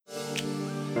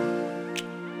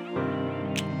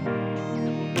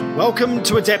Welcome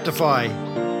to Adaptify.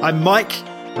 I'm Mike,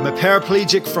 I'm a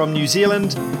paraplegic from New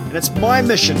Zealand, and it's my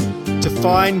mission to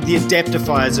find the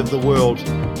adaptifiers of the world.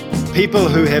 People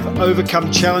who have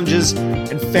overcome challenges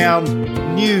and found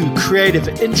new, creative,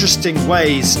 interesting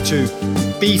ways to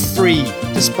be free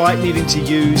despite needing to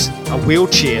use a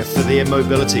wheelchair for their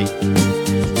mobility.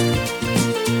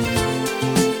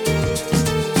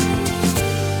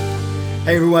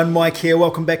 Hey everyone, Mike here.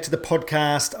 Welcome back to the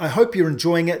podcast. I hope you're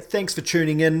enjoying it. Thanks for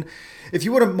tuning in. If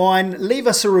you wouldn't mind, leave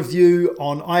us a review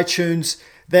on iTunes.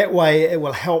 That way it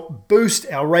will help boost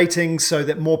our ratings so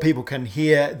that more people can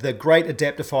hear the great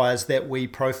adaptifiers that we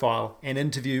profile and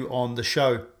interview on the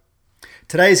show.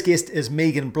 Today's guest is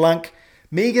Megan Blunk.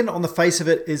 Megan, on the face of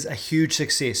it, is a huge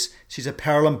success. She's a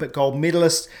Paralympic gold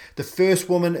medalist, the first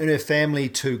woman in her family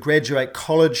to graduate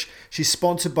college. She's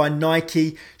sponsored by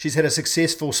Nike. She's had a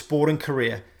successful sporting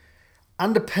career.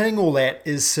 Underpinning all that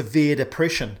is severe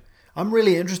depression. I'm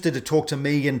really interested to talk to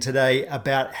Megan today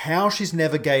about how she's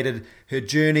navigated her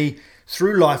journey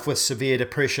through life with severe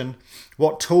depression,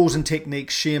 what tools and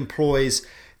techniques she employs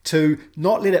to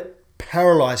not let it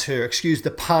paralyze her, excuse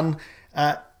the pun,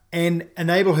 and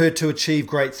enable her to achieve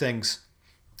great things.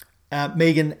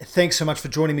 Megan, thanks so much for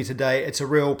joining me today. It's a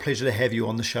real pleasure to have you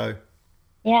on the show.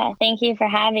 Yeah, thank you for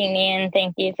having me, and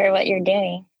thank you for what you're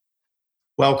doing.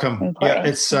 Welcome. Yeah,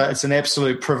 it's an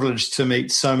absolute privilege to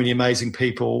meet so many amazing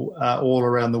people all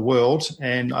around the world,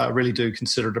 and I really do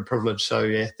consider it a privilege. So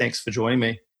yeah, thanks for joining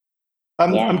me.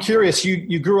 I'm curious.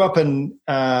 You grew up up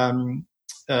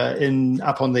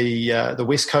on the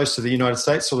west coast of the United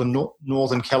States, or the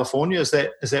Northern California. Is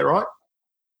that right?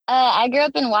 I grew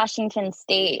up in Washington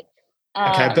State.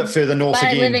 Okay, a bit further north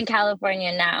but again. I live in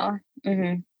California now.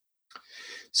 Mm-hmm.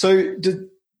 So,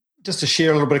 just to share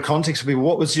a little bit of context with me,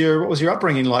 what was your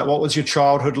upbringing like? What was your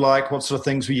childhood like? What sort of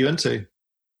things were you into?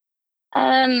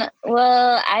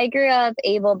 Well, I grew up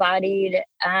able-bodied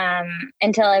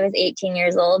until I was 18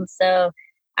 years old. So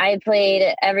I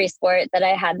played every sport that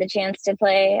I had the chance to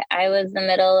play. I was the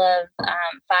middle of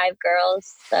 5 girls,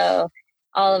 so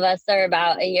all of us are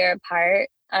about a year apart.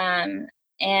 And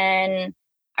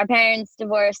our parents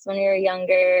divorced when we were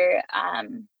younger.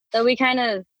 So we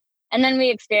and then we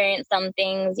experienced some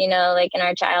things, like in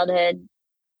our childhood,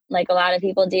 like a lot of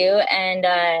people do. And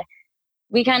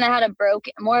we kind of had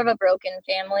more of a broken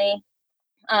family,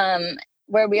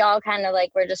 where we all kind of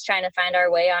we're just trying to find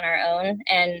our way on our own.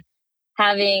 And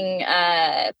having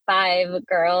 5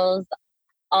 girls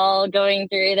all going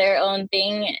through their own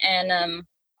thing, and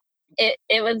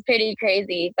it was pretty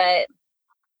crazy. But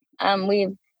I'm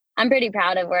pretty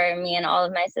proud of where me and all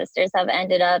of my sisters have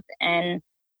ended up, and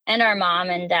our mom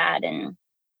and dad and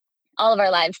all of our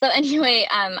lives. So anyway,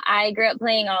 I grew up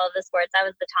playing all of the sports. I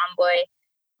was the tomboy.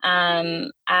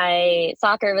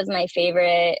 Soccer was my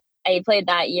favorite. I played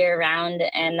that year round,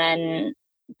 and then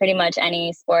pretty much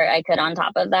any sport I could on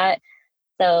top of that.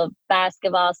 So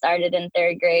basketball started in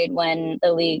 3rd grade when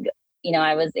the league,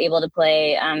 I was able to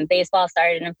play. Baseball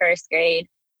started in 1st grade.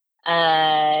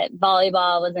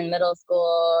 Volleyball was in middle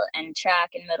school, and track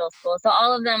in middle school. So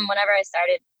all of them, whenever I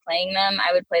started playing them,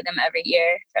 I would play them every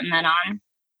year from then on.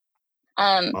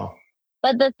 Wow.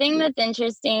 But the thing that's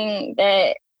interesting,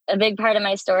 that a big part of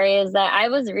my story, is that I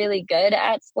was really good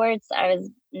at sports. I was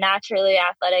naturally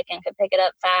athletic and could pick it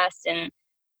up fast.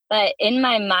 But in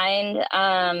my mind,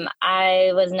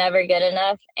 I was never good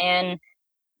enough. And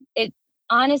it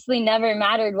honestly never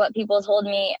mattered what people told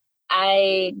me.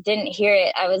 I didn't hear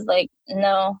it. I was like,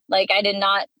 no, I did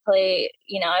not play,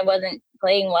 I wasn't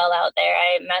playing well out there.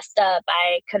 I messed up.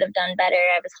 I could have done better.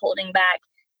 I was holding back.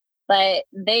 But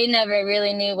they never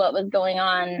really knew what was going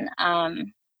on.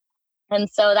 And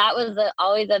so that was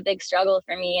always a big struggle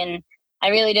for me. And I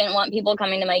really didn't want people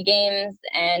coming to my games.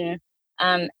 And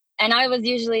I was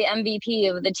usually MVP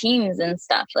of the teams and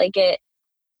stuff So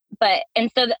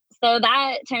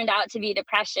that turned out to be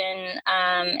depression.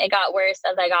 It got worse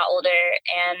as I got older,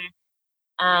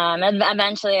 and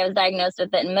eventually I was diagnosed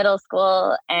with it in middle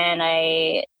school, and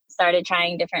I started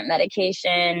trying different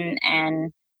medication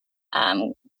and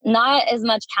not as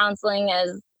much counseling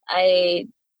as I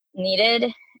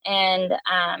needed. And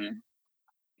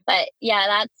but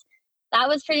yeah, that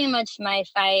was pretty much my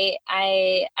fight.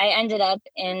 I ended up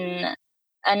in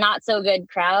a not so good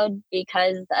crowd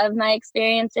because of my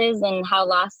experiences and how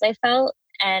lost I felt.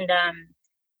 And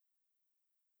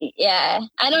yeah,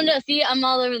 I don't know. See, I'm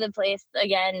all over the place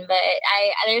again, but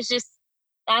there's just,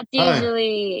 that's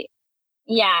usually,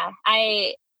 yeah,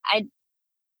 I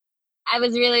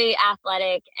was really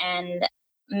athletic and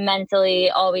mentally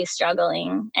always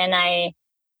struggling. And I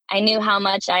knew how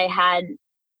much I had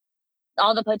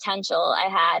all the potential I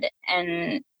had,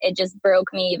 and it just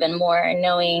broke me even more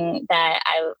knowing that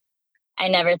I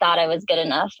never thought I was good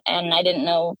enough, and I didn't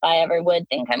know if I ever would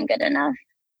think I'm good enough.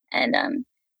 And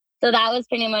so that was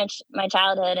pretty much my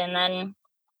childhood. And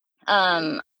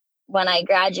then when I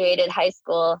graduated high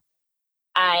school,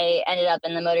 I ended up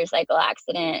in the motorcycle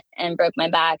accident and broke my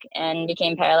back and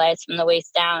became paralyzed from the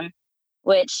waist down,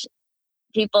 which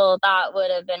people thought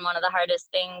would have been one of the hardest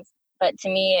things. But to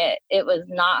me, it was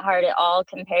not hard at all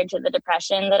compared to the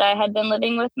depression that I had been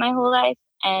living with my whole life.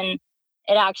 And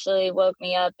it actually woke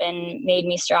me up and made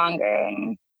me stronger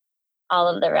in all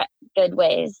of the good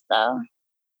ways. So,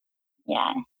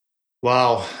 yeah.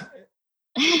 Wow.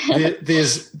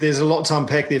 There's a lot to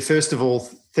unpack there. First of all,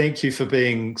 thank you for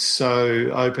being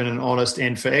so open and honest,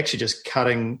 and for actually just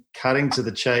cutting to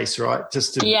the chase, right?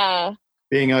 Just to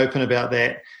being open about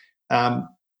that.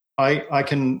 I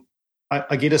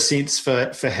get a sense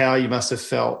for how you must have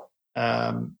felt.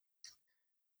 Wow.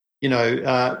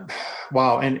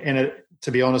 And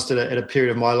to be honest, at a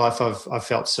period of my life, I've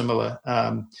felt similar.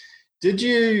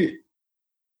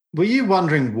 Were you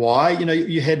wondering why?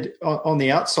 You had on the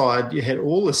outside, you had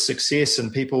all this success,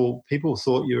 and people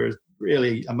thought you were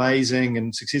really amazing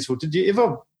and successful. Did you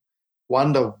ever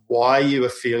wonder why you were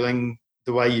feeling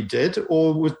the way you did,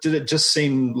 or did it just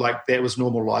seem like that was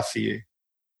normal life for you?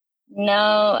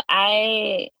 No,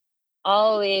 I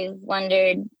always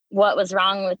wondered what was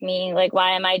wrong with me. Like,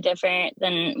 why am I different?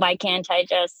 Then why can't I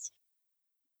just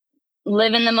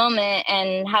live in the moment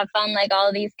and have fun like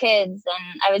all these kids?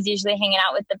 And I was usually hanging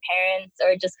out with the parents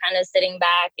or just kind of sitting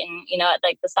back and, at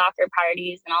like the soccer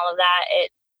parties and all of that.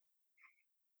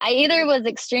 I either was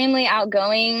extremely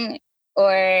outgoing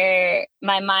or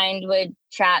my mind would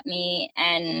trap me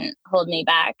and hold me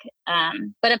back.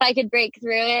 But if I could break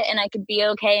through it and I could be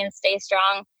okay and stay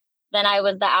strong, then I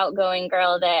was the outgoing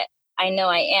girl that I know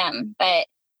I am. But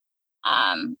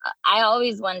I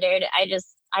always wondered.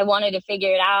 I wanted to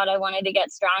figure it out. I wanted to get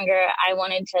stronger. I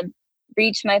wanted to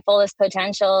reach my fullest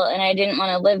potential, and I didn't want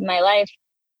to live my life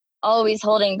always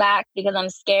holding back because I'm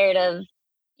scared of,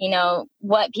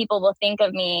 what people will think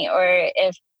of me, or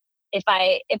if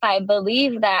I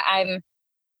believe that I'm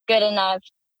good enough,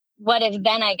 what if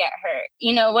then I get hurt?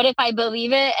 What if I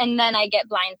believe it and then I get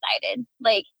blindsided?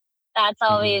 Like, that's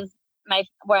always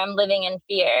where I'm living in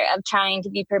fear of trying to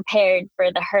be prepared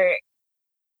for the hurt,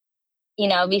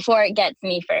 before it gets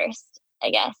me first,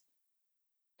 I guess.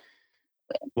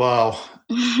 Wow.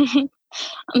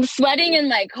 I'm sweating in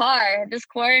my car. This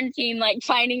quarantine, like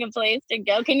finding a place to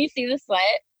go. Can you see the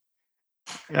sweat?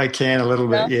 I can a little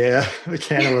bit. Yeah, I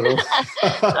can a little.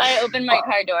 So I opened my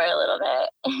car door a little bit.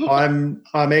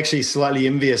 I'm actually slightly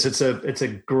envious. It's a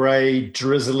grey,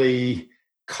 drizzly,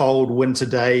 cold winter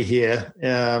day here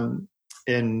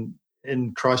in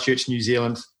Christchurch, New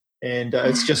Zealand, and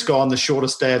it's just gone the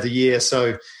shortest day of the year.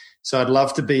 So I'd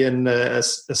love to be in a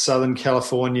Southern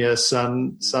California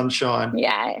sunshine.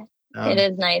 Yeah, it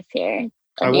is nice here.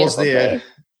 I was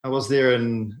there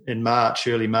in March,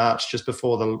 early March, just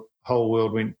before the whole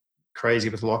world went crazy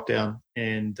with lockdown.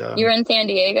 And you were in San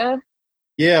Diego?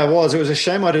 Yeah, I was. It was a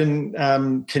shame I didn't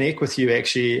connect with you,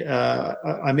 actually.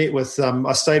 I met with,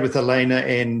 I stayed with Elena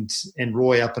and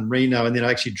Roy up in Reno, and then I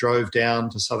actually drove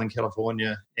down to Southern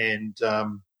California, and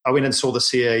I went and saw the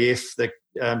CAF, the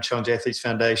Challenge Athletes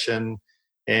Foundation,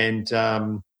 and I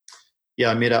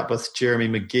met up with Jeremy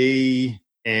McGee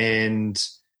and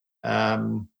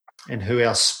who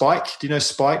else? Spike. Do you know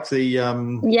Spike? I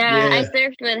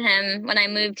surfed with him when I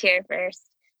moved here first.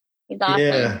 He's awesome.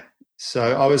 Yeah.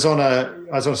 So I was on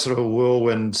sort of a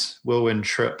whirlwind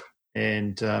trip,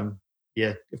 and of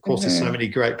course, there's so many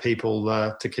great people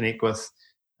to connect with.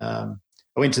 I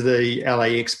went to the LA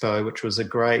Expo, which was a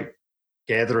great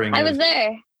gathering. I was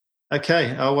there.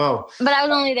 Okay. Oh well. But I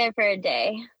was only there for a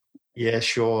day. Yeah,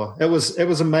 sure. It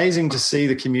was amazing to see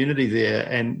the community there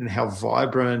and how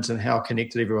vibrant and how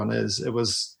connected everyone is. It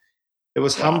was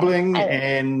humbling,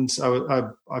 and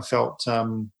I felt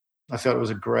it was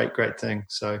a great thing.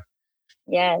 So.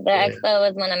 Yeah, the expo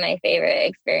was one of my favorite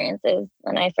experiences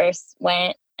when I first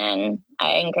went, and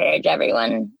I encourage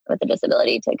everyone with a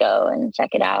disability to go and check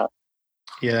it out.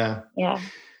 Yeah. Yeah.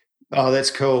 Oh,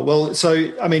 that's cool. Well,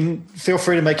 so, I mean, feel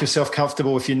free to make yourself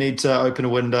comfortable. If you need to open a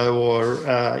window or,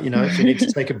 if you need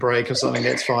to take a break or something,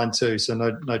 that's fine too. So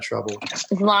no trouble.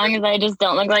 As long as I just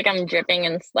don't look like I'm dripping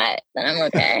in sweat, then I'm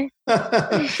okay.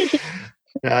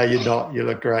 No, you're not. You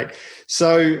look great.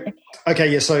 So, okay,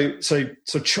 yeah. So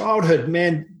childhood,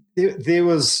 man, there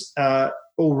was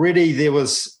already it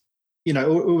was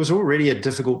already a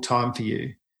difficult time for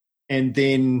you, and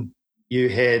then you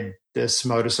had this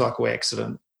motorcycle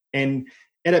accident, and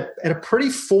at a pretty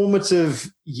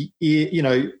formative,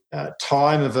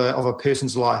 time of a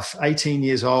person's life. 18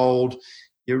 years old,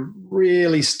 you're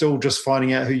really still just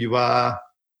finding out who you are.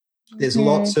 There's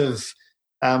lots of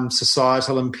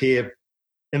societal and peer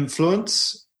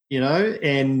influence,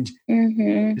 and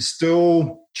you're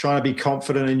still trying to be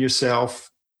confident in yourself,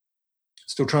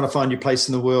 still trying to find your place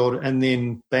in the world, and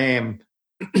then bam,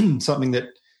 something that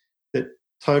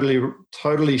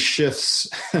totally shifts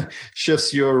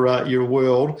your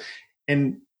world.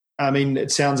 And I mean,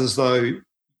 it sounds as though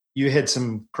you had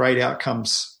some great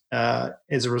outcomes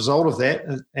as a result of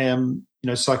that,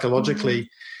 psychologically.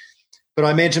 But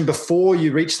I imagine before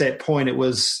you reached that point,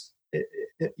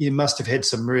 you must have had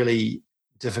some really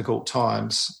difficult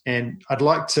times. And I'd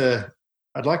like to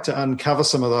uncover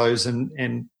some of those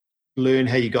and learn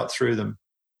how you got through them.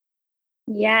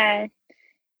 Yeah.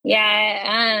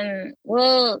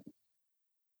 Well,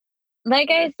 like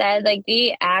I said, like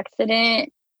the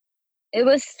accident,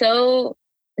 it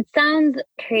sounds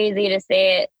crazy to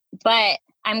say it, but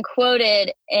I'm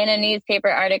quoted in a newspaper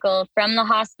article from the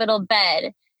hospital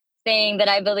bed saying that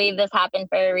I believe this happened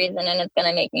for a reason and it's going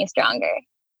to make me stronger.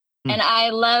 And I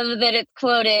love that it's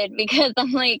quoted, because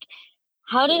I'm like,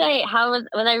 was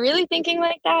I really thinking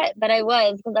like that? But I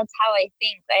was, because that's how I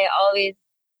think.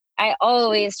 I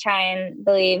always try and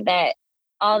believe that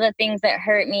all the things that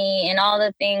hurt me and all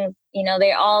the things,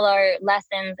 they all are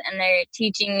lessons, and they're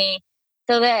teaching me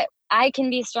so that I can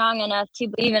be strong enough to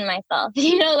believe in myself.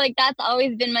 Like that's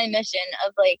always been my mission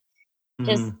of like,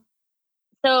 just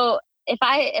so if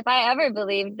I ever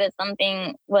believed that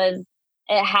something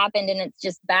it happened and it's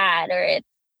just bad, or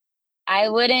I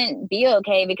wouldn't be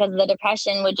okay, because the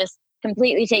depression would just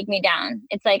completely take me down.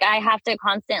 It's like I have to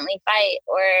constantly fight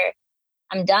or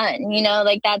I'm done,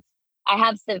 like I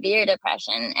have severe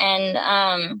depression, and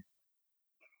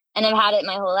I've had it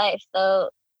my whole life. So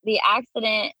the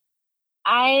accident,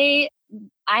 I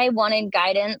wanted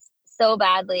guidance so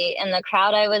badly, and the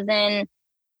crowd I was in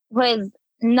was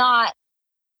not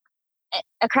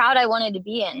a crowd I wanted to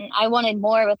be in. I wanted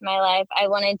more with my life. I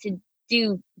wanted to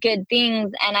do good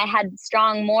things, and I had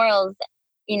strong morals,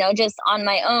 just on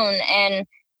my own. And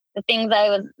the things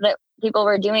that people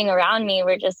were doing around me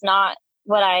were just not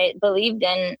what I believed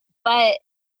in. But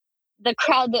the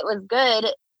crowd that was good,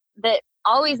 that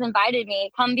always invited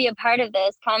me, come be a part of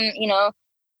this, come,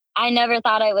 I never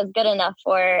thought I was good enough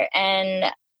for, and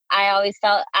I always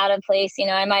felt out of place.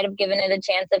 I might have given it a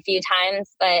chance a few times,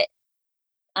 but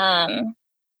I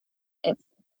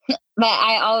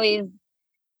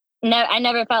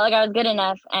never felt like I was good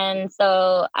enough. And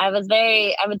so I would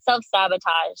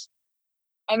self-sabotage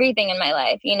everything in my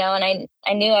life, and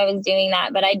I knew I was doing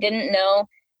that, but I didn't know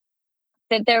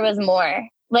that there was more.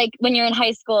 Like when you're in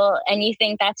high school and you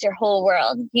think that's your whole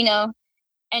world,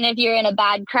 and if you're in a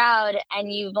bad crowd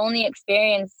and you've only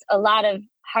experienced a lot of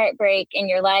heartbreak in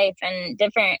your life and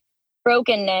different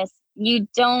brokenness, you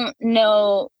don't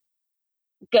know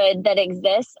good that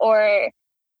exists, or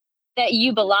that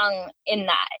you belong in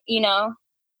that,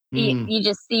 you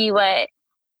just see what,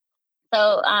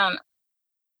 so,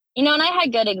 and I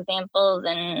had good examples,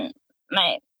 and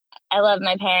I love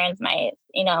my parents,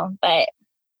 but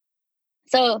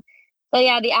so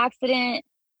yeah, the accident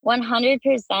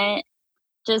 100%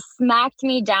 just smacked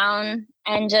me down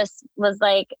and just was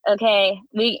like, okay,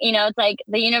 it's like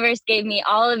the universe gave me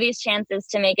all of these chances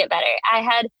to make it better. I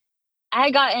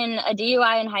had gotten a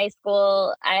DUI in high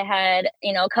school. I had,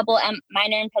 a couple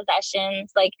minor in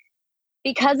possessions, like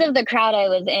because of the crowd I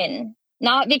was in,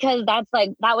 not because that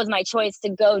was my choice to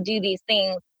go do these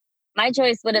things. My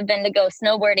choice would have been to go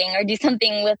snowboarding or do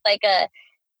something with like a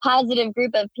positive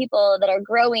group of people that are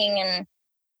growing.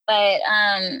 But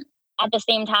at the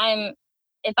same time,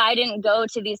 if I didn't go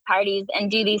to these parties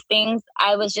and do these things,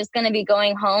 I was just going to be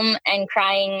going home and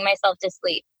crying myself to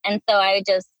sleep. And so I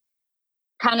just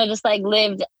kind of just like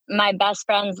lived my best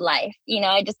friend's life.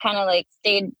 I just kind of like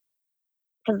stayed,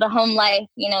 because the home life,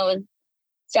 was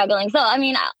struggling. So, I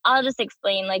mean, I'll just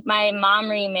explain, like my mom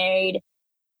remarried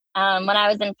when I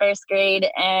was in first grade,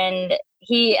 and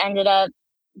he ended up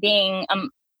being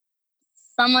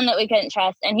someone that we couldn't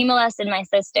trust, and he molested my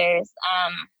sisters.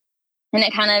 And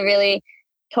it kind of really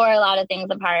tore a lot of things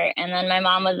apart. And then my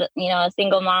mom was, a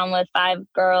single mom with 5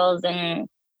 girls, and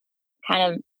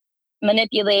kind of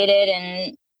manipulated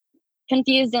and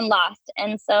confused and lost.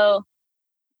 And so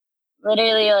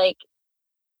literally like,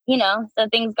 so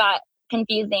things got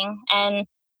confusing, and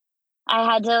I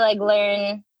had to like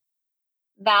learn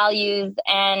values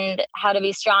and how to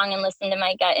be strong and listen to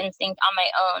my gut instinct on my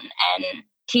own and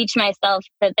teach myself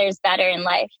that there's better in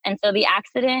life. And so the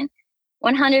accident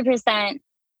 100%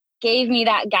 gave me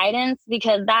that guidance,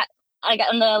 because that like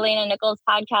on the Elena Nichols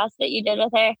podcast that you did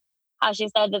with her, how she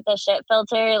said that the shit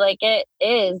filter, like it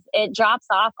drops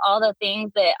off all the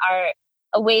things that are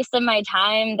a waste of my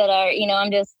time, that are,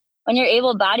 when you're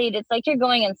able-bodied, it's like you're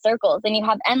going in circles and you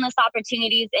have endless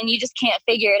opportunities and you just can't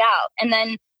figure it out. And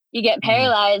then you get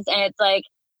paralyzed and it's like,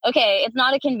 okay, it's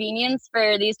not a convenience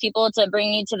for these people to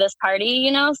bring you to this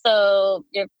party, so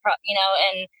you're,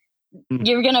 and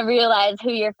you're going to realize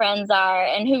who your friends are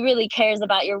and who really cares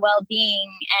about your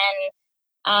well-being.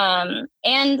 And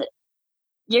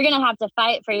you're going to have to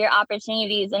fight for your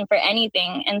opportunities and for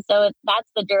anything. And so that's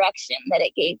the direction that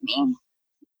it gave me.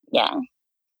 Yeah.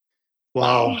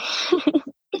 Wow.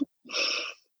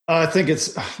 I think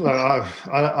it's,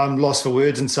 I'm lost for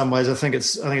words in some ways. I think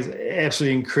it's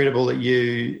absolutely incredible that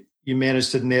you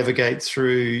managed to navigate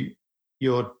through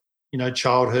your,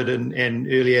 childhood and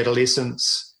early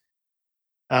adolescence,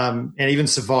 and even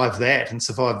survive that and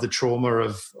survive the trauma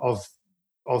of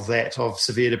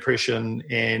severe depression,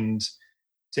 and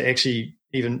to actually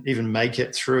even make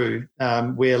it through,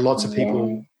 where lots of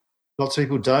people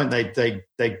don't.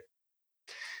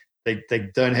 They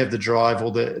don't have the drive,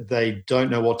 or they don't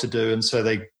know what to do, and so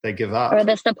they give up. Or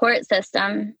the support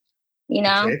system,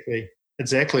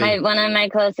 Exactly. One of my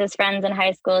closest friends in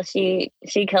high school, she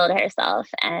killed herself,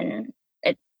 and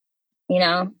it's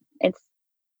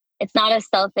not a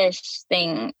selfish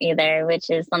thing either, which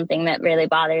is something that really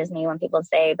bothers me when people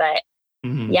say, but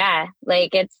yeah, like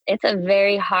it's a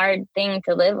very hard thing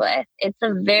to live with. It's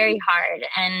a very hard,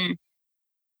 and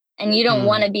you don't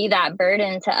want to be that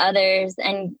burden to others.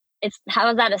 And how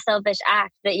is that a selfish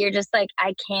act that you're just like,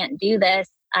 I can't do this,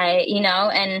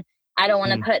 and I don't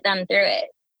want to put them through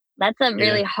it. That's a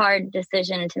really hard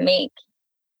decision to make.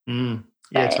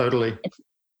 Yeah, totally. It's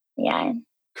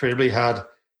incredibly hard.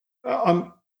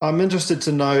 I'm interested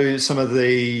to know some of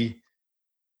the,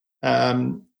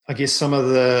 I guess, some of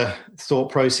the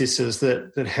thought processes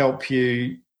that help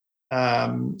you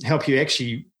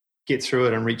actually get through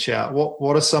it and reach out.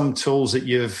 What are some tools that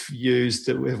you've used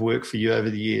that have worked for you over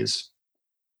the years?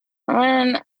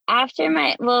 Before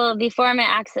my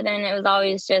accident, it was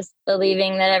always just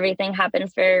believing that everything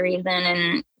happens for a reason,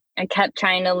 and I kept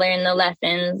trying to learn the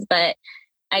lessons, but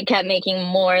I kept making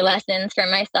more lessons for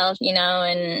myself,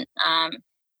 and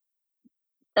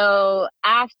so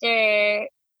after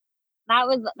that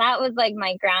was like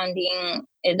my grounding,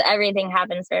 is everything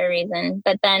happens for a reason.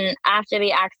 But then after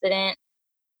the accident,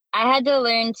 I had to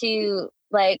learn to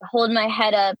like hold my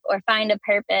head up or find a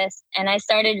purpose. And I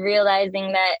started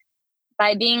realizing that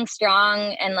by being strong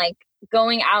and like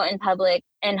going out in public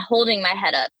and holding my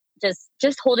head up,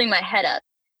 just holding my head up,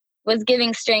 was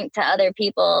giving strength to other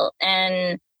people.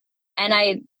 And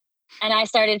I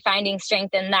started finding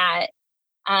strength in that.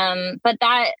 But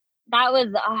that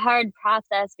was a hard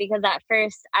process, because at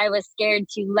first I was scared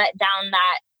to let down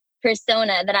that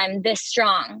persona that I'm this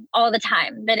strong all the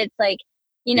time, that it's like,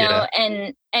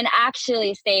 and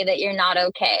actually say that you're not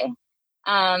okay.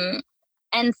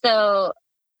 And so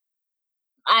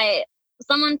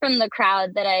someone from the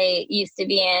crowd that I used to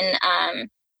be in,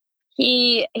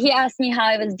 he asked me how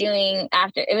I was doing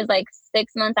after, it was like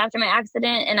 6 months after my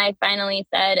accident. And I finally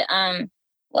said,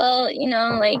 well,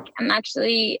 like I'm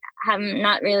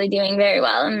not really doing very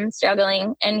well. I'm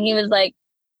struggling. And he's like,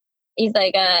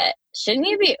 shouldn't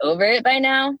you be over it by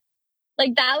now?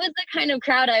 Like, that was the kind of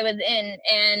crowd I was in.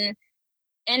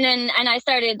 And I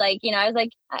started like, I was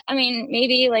like, I mean,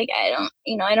 maybe like, I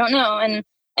don't know.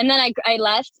 And then I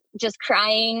left just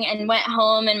crying and went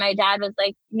home, and my dad was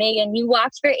like, Megan, you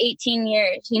walked for 18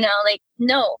 years, like,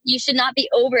 no, you should not be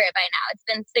over it by now. It's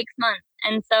been 6 months.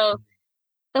 And so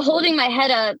the holding my head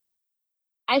up,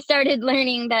 I started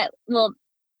learning that, well,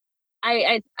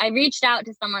 I reached out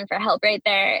to someone for help right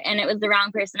there, and it was the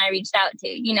wrong person I reached out to.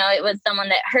 It was someone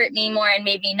that hurt me more and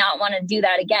made me not want to do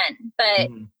that again.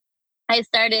 But I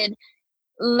started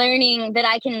learning that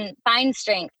I can find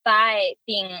strength by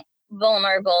being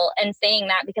vulnerable and saying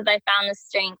that, because I found the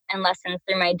strength and lessons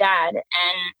through my dad.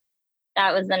 And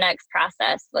that was the next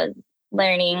process, was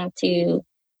learning to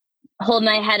hold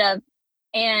my head up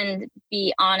and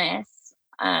be honest.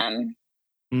 And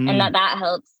that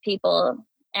helps people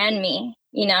and me,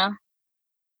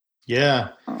 Yeah.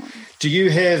 Do you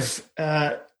have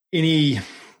any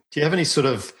sort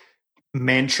of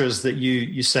mantras that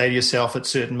you say to yourself at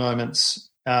certain moments?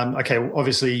 Okay,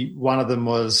 obviously one of them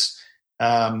was,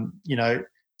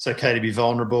 it's okay to be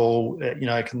vulnerable.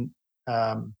 I can,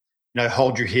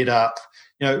 hold your head up.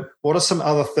 What are some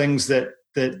other things that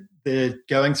they're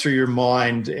going through your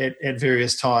mind at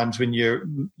various times when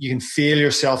you can feel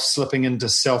yourself slipping into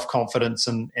self-confidence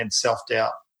and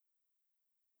self-doubt?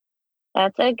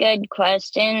 That's a good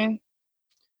question.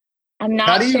 I'm How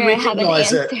not do you sure I have an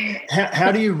recognize answer. it?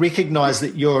 How do you recognize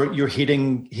that you're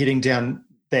heading down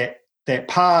that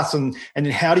path, and then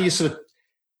how do you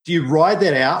do you ride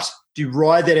that out? Do you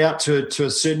ride that out to a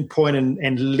certain point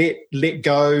and let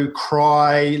go,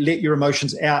 cry, let your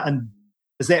emotions out, and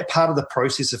is that part of the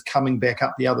process of coming back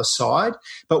up the other side?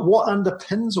 But what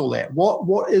underpins all that?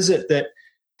 What is it that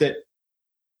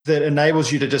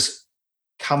enables you to just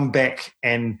come back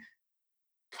and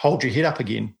hold your head up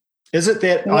again? Is it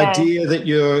that idea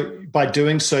that by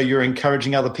doing so you're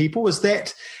encouraging other people? Is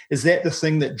that the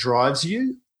thing that drives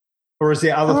you, or is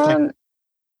there other things?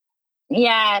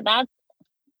 Yeah,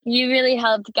 you really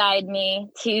helped guide me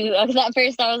to. Because at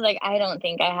first I was like, I don't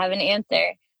think I have an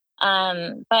answer.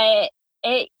 But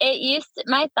it used to,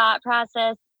 my thought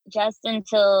process just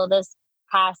until this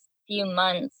past few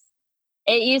months.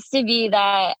 It used to be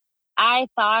that I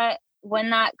thought when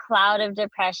that cloud of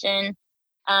depression.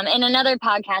 In another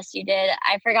podcast you did,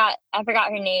 I forgot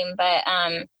her name, but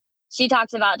she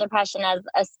talks about depression as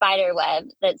a spider web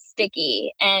that's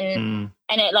sticky, and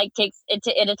it like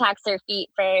it attacks their feet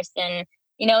first, and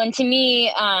and to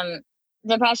me,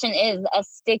 depression is a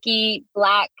sticky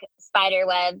black spider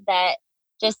web that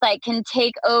just like can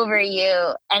take over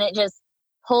you, and it just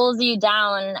pulls you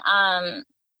down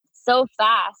so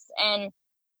fast. And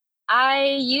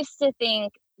I used to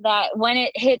think that when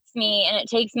it hits me and it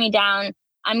takes me down,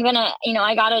 I'm gonna,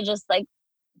 I gotta just like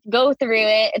go through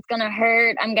it. It's gonna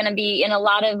hurt. I'm gonna be in a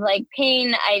lot of like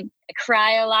pain. I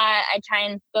cry a lot. I try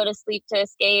and go to sleep to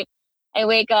escape. I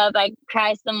wake up, I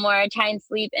cry some more. I try and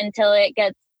sleep until it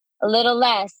gets a little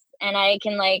less, and I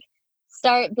can like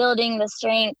start building the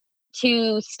strength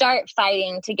to start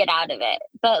fighting to get out of it.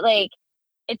 But like,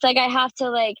 it's like I have to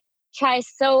like try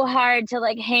so hard to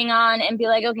like hang on and be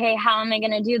like, okay, how am I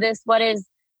gonna do this? What is,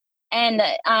 and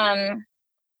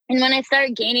when I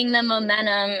start gaining the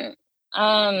momentum,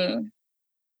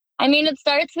 I mean, it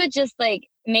starts with just like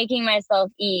making myself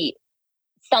eat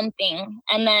something.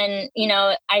 And then,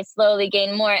 I slowly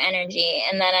gain more energy,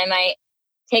 and then I might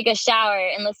take a shower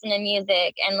and listen to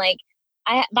music. And like,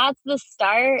 that's the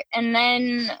start. And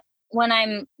then when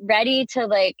I'm ready to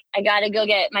like, I got to go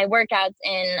get my workouts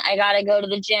in, I got to go to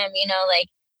the gym, like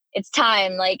it's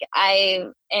time. Like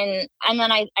and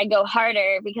then I go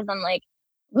harder because I'm like,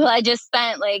 well, I just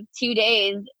spent like 2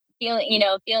 days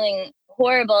feeling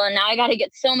horrible, and now I got to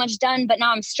get so much done, but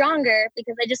now I'm stronger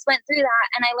because I just went through that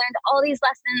and I learned all these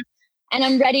lessons, and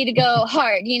I'm ready to go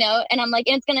hard, and I'm like,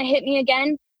 and it's going to hit me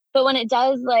again. But when it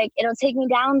does, like, it'll take me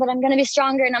down, but I'm going to be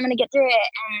stronger and I'm going to get through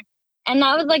it. And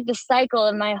that was like the cycle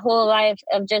of my whole life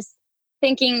of just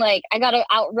thinking like, I got to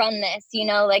outrun this,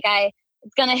 like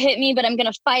it's going to hit me, but I'm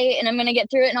going to fight and I'm going to get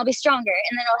through it and I'll be stronger,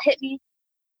 and then it'll hit me.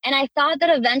 And I thought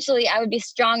that eventually I would be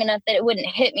strong enough that it wouldn't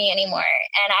hit me anymore.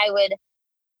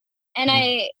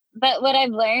 But what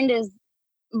I've learned is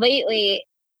lately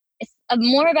it's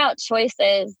more about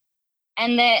choices,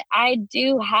 and that I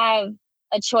do have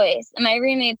a choice. And my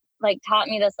roommate like taught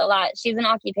me this a lot. She's an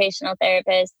occupational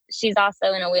therapist. She's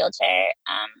also in a wheelchair,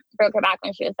 broke her back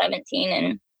when she was 17,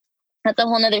 and that's a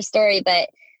whole nother story. But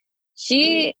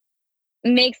she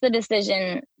makes the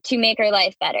decision to make her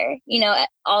life better,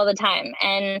 all the time.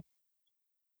 And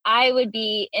I would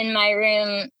be in my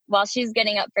room while she's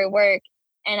getting up for work,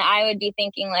 and I would be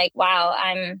thinking like, wow,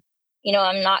 I'm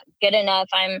not good enough.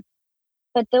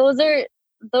 But those are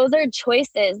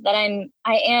choices that I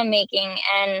am making,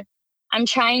 and I'm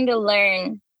trying to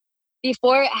learn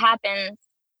before it happens,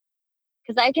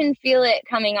 because I can feel it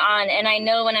coming on, and I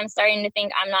know when I'm starting to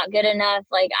think I'm not good enough,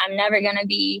 like I'm never going to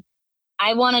be,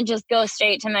 I want to just go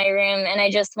straight to my room and I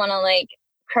just want to like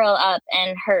curl up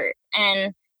and hurt.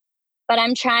 But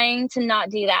I'm trying to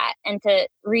not do that and to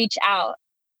reach out.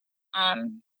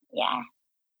 Yeah.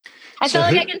 I feel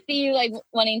like I can see you like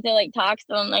wanting to like talk,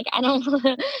 so I'm like, I don't want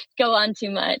to go on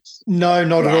too much. No,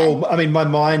 not at all. I mean, my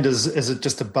mind is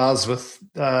just a buzz with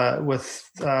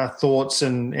thoughts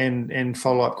and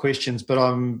follow up questions. But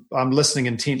I'm listening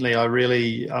intently. I'm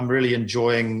really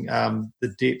enjoying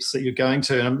the depths that you're going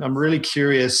to, and I'm really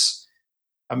curious.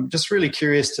 I'm just really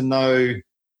curious to know.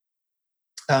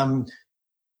 When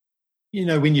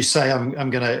you say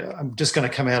I'm just gonna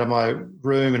come out of my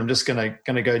room and I'm just gonna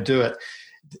go do it.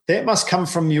 That must come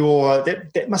from your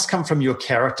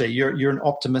character. You're an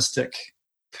optimistic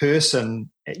person,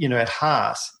 at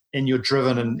heart, and you're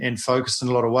driven and focused in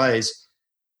a lot of ways.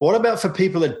 What about for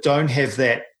people that don't have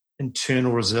that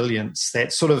internal resilience,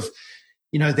 that sort of,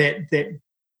 that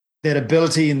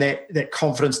ability and that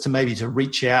confidence to maybe to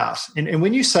reach out? And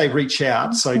when you say reach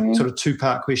out, so sort of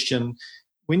two-part question.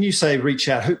 When you say reach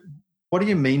out, what do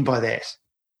you mean by that?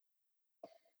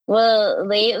 Well,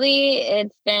 lately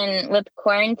it's been with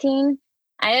quarantine.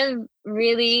 I have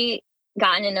really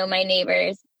gotten to know my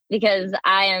neighbors because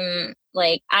I am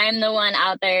the one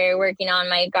out there working on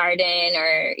my garden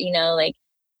or, like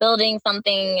building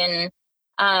something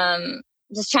and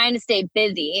just trying to stay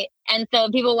busy. And so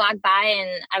people walk by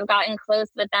and I've gotten close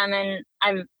with them and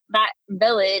I've that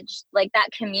village, like that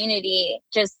community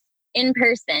just in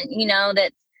person,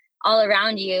 that's all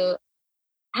around you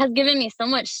has given me so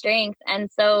much strength. And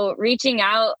so reaching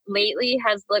out lately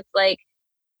has looked like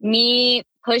me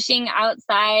pushing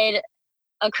outside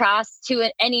across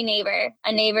to any neighbor,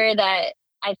 a neighbor that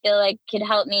I feel like could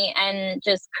help me, and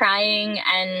just crying,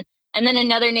 and then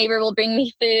another neighbor will bring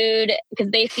me food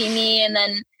because they see me, and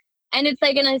it's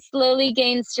like, and I slowly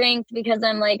gain strength because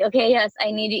I'm like, okay, yes,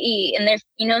 I need to eat, and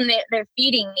they're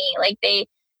feeding me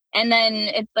and then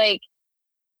it's like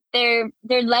they're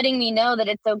letting me know that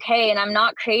it's okay and I'm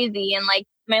not crazy and like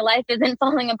my life isn't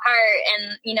falling apart,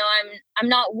 and I'm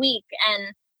not weak,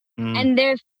 and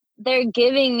they're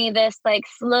giving me this, like,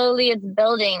 slowly it's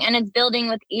building, and it's building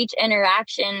with each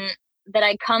interaction that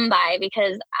I come by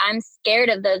because I'm scared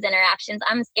of those interactions.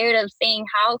 I'm scared of saying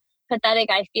how pathetic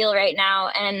I feel right now,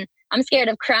 and I'm scared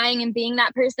of crying and being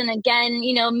that person again,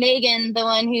 Megan, the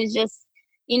one who's just,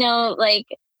 like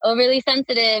overly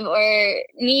sensitive or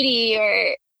needy,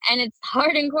 and it's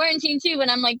hard in quarantine too when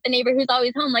I'm like the neighbor who's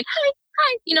always home, like, hi,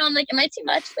 I'm like, am I too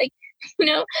much? Like,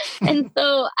 and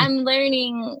so I'm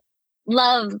learning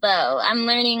love, though. I'm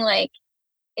learning like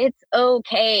it's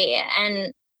okay.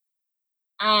 And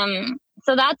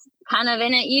so that's kind of,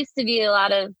 and it used to be a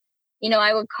lot of,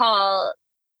 I would call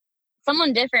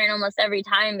someone different almost every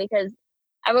time because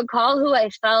I would call who I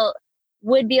felt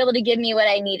would be able to give me what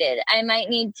I needed. I might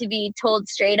need to be told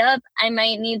straight up. I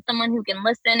might need someone who can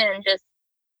listen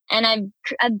and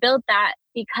I've built that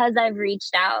because I've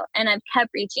reached out, and I've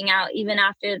kept reaching out even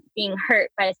after being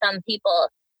hurt by some people.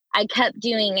 I kept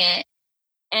doing it.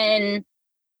 And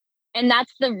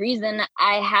that's the reason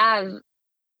I have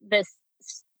this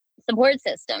support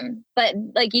system. But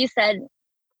like you said,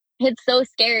 it's so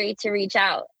scary to reach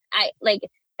out. I like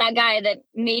that guy that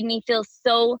made me feel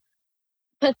so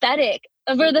pathetic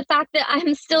over the fact that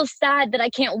I'm still sad that I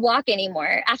can't walk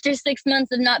anymore after 6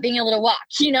 months of not being able to walk,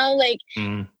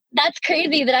 That's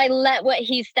crazy that I let what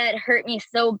he said hurt me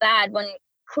so bad when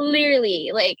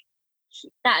clearly, like,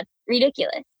 that's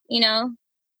ridiculous,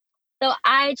 So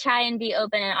I try and be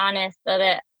open and honest so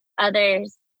that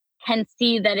others can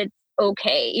see that it's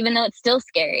okay, even though it's still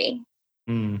scary.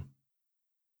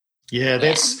 Yeah,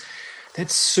 that's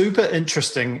super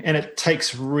interesting, and it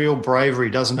takes real bravery,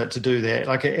 doesn't it, to do that?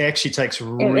 Like, it actually takes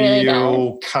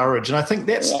real courage, and I think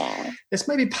that's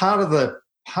maybe part of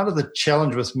the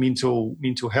challenge with mental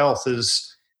health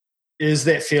is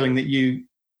that feeling that you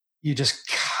just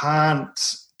can't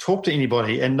talk to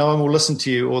anybody and no one will listen to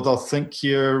you, or they'll think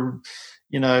you're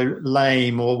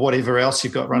lame or whatever else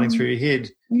you've got running through your head.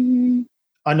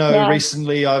 I know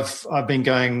recently I've been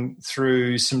going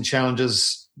through some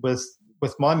challenges with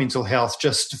my mental health,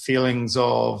 just feelings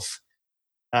of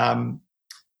been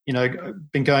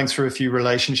going through a few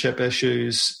relationship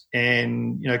issues,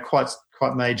 and quite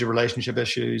major relationship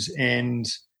issues, and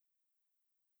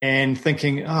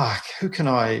thinking, who can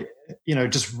I,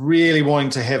 just really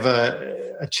wanting to have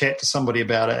a chat to somebody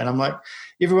about it. And I'm like,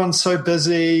 everyone's so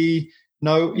busy.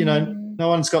 No, no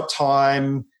one's got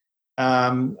time.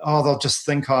 They'll just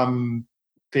think I'm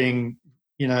being,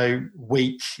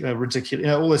 weak, ridiculous,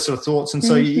 all those sort of thoughts. And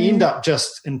so you end up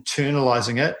just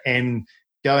internalizing it and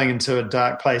going into a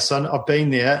dark place. So I've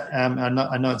been there. I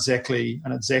know exactly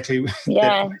that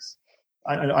place.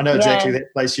 I know exactly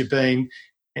that place you've been,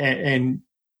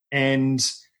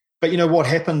 but what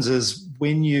happens is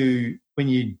when you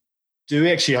do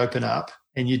actually open up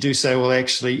and you do say, well,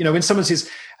 actually, when someone says,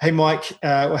 hey, Mike,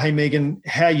 or hey, Megan,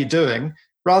 how are you doing?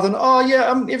 Rather than, oh, yeah,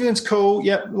 everything's cool.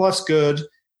 Yeah, life's good.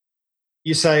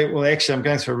 You say, well, actually, I'm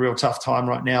going through a real tough time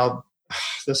right now.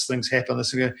 This thing's happened.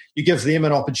 You give them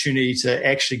an opportunity to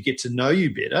actually get to know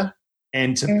you better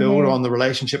and to build on the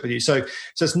relationship with you. So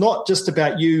it's not just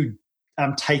about you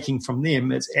taking from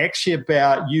them. It's actually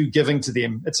about you giving to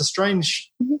them. It's a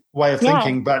strange way of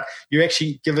thinking, but you're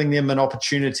actually giving them an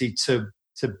opportunity to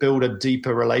build a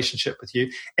deeper relationship with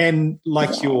you. And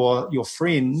like your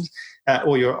friend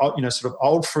or your sort of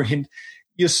old friend,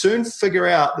 you soon figure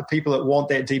out the people that want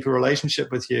that deeper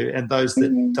relationship with you and those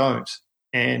that don't.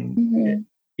 And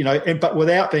but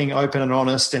without being open and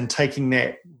honest and taking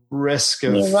that risk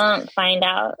of, you won't find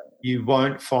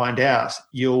out.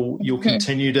 You'll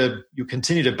continue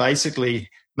to basically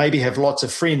maybe have lots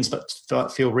of friends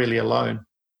but feel really alone.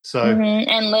 So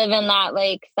and live in that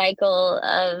like cycle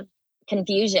of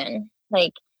confusion,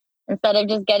 like instead of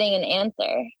just getting an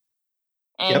answer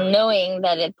and Yep. knowing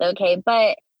that it's okay.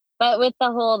 But with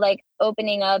the whole like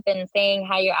opening up and saying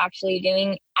how you're actually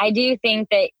doing, I do think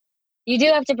that you do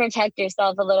have to protect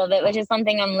yourself a little bit, which is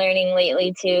something I'm learning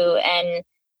lately too. And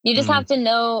you just have to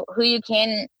know who you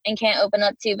can and can't open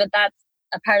up to, but that's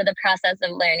a part of the process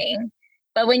of learning.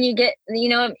 But when you get, you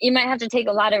might have to take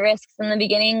a lot of risks in the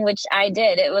beginning, which I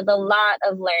did. It was a lot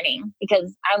of learning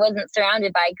because I wasn't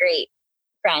surrounded by great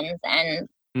friends. And,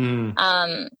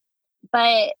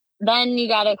 but then you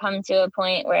got to come to a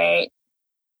point where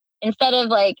instead of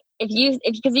like, because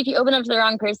if you open up to the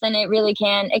wrong person, it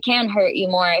can hurt you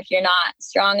more if you're not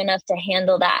strong enough to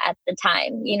handle that at the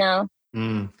time,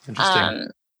 Interesting.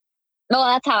 Well,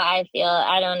 that's how I feel.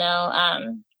 I don't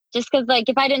know. Just because like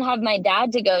if I didn't have my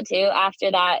dad to go to after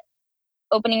that,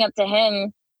 opening up to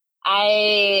him,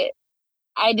 I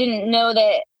didn't know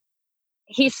that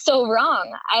he's so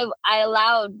wrong. I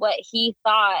allowed what he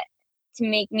thought to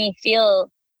make me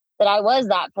feel that I was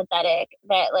that pathetic,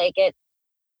 that like it,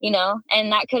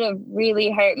 and that could have really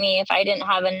hurt me if I didn't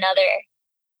have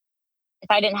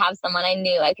someone I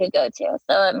knew I could go to.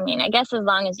 So, I mean, I guess as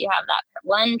long as you have that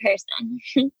one person.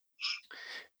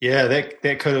 Yeah,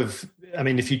 that could have, I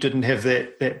mean, if you didn't have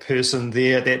that person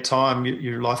there at that time,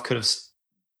 your life could have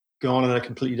gone in a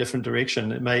completely different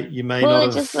direction. You may not have,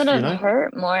 it just would have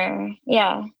hurt more.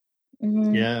 Yeah.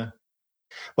 Mm-hmm. Yeah.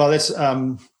 Well, that's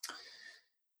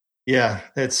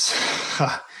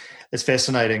it's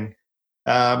fascinating.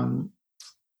 I'm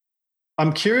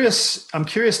curious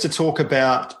to talk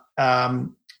about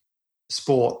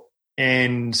sport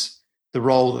and the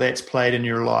role that's played in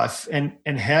your life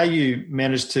and how you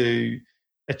managed to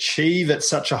achieve at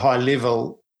such a high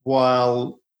level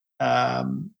while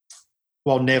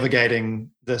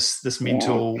navigating this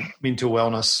mental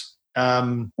wellness.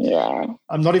 I'm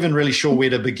not even really sure where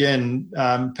to begin.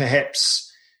 Perhaps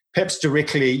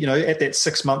directly, at that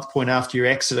 6-month point after your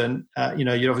accident,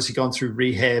 you'd obviously gone through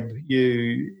rehab.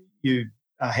 You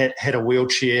had a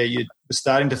wheelchair. You were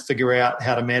starting to figure out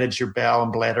how to manage your bowel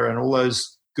and bladder and all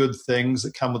those good things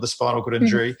that come with a spinal cord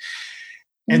injury.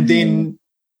 Mm-hmm.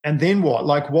 And then what?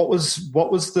 Like, what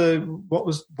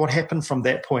happened from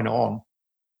that point on?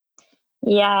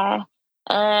 Yeah.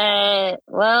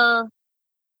 Well,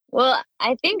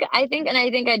 I think I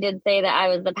did say that I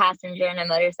was the passenger in a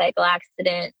motorcycle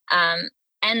accident. And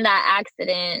that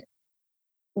accident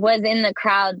was in the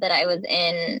crowd that I was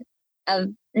in, of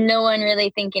no one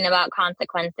really thinking about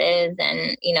consequences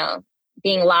and,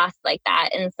 being lost like that.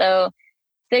 And so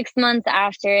 6 months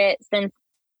after it, since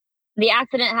the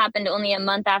accident happened only a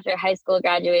month after high school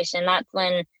graduation, that's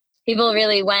when people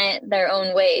really went their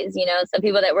own ways, so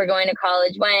people that were going to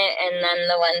college went, and then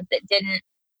the ones that didn't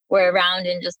were around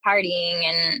and just partying.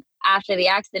 And after the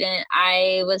accident,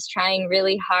 I was trying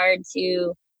really hard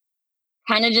to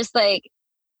kind of just like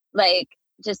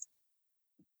just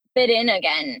fit in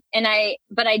again.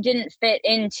 But I didn't fit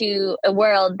into a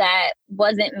world that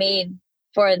wasn't made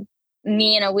for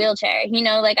me in a wheelchair.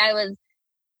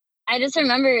 I just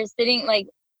remember sitting like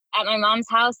at my mom's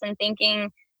house and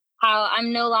thinking how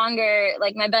I'm no longer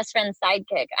like my best friend's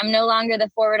sidekick. I'm no longer the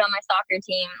forward on my soccer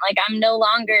team. Like I'm no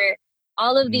longer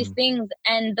all of these things.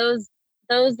 And those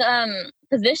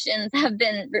positions have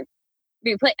been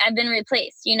I've been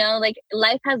replaced, like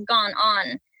life has gone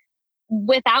on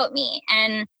without me.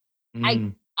 And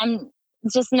I'm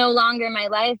just no longer my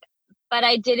life, but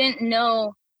I didn't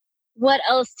know what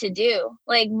else to do.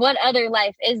 Like what other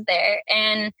life is there?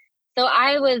 And so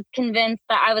I was convinced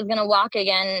that I was going to walk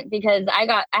again because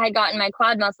I had gotten my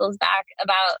quad muscles back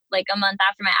about like a month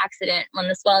after my accident when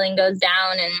the swelling goes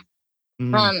down.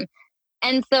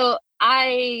 And so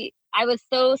I was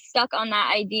so stuck on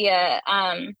that idea.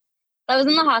 I was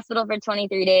in the hospital for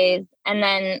 23 days, and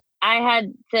then I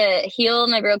had to heal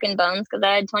my broken bones because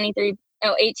I had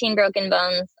 18 broken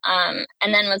bones,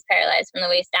 and then was paralyzed from the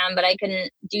waist down, but I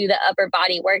couldn't do the upper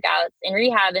body workouts in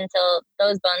rehab until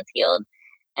those bones healed.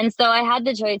 And so I had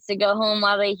the choice to go home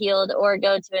while they healed or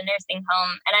go to a nursing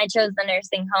home. And I chose the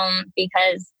nursing home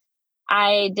because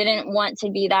I didn't want to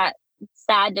be that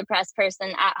sad, depressed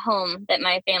person at home that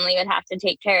my family would have to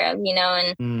take care of,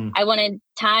 and I wanted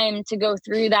time to go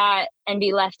through that and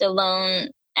be left alone.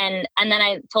 And then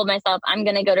I told myself, I'm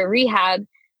going to go to rehab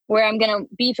where I'm going to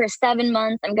be for 7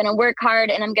 months. I'm going to work hard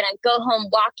and I'm going to go home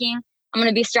walking. I'm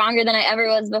going to be stronger than I ever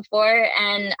was before.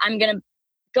 And I'm going to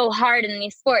go hard in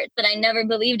these sports that I never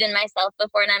believed in myself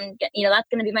before. And that's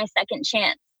going to be my second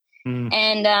chance.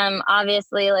 And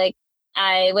obviously, like,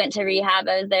 I went to rehab.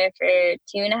 I was there for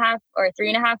 2.5 or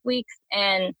 3.5 weeks.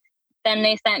 And then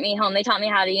they sent me home. They taught me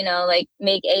how to, like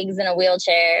make eggs in a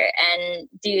wheelchair and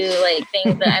do like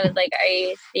things that I was like, are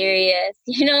you serious?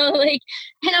 Like,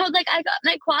 and I was like, I got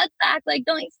my quads back. Like,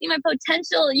 don't you see my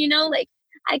potential? Like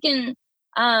I can,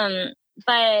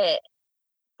 but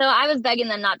so I was begging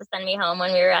them not to send me home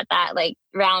when we were at that like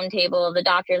round table of the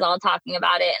doctors all talking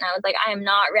about it. And I was like, I am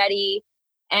not ready.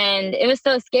 And it was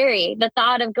so scary. The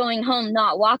thought of going home,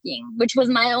 not walking, which was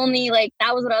my only, like,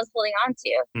 that was what I was holding on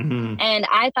to. Mm-hmm. And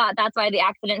I thought that's why the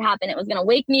accident happened. It was going to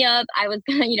wake me up. I was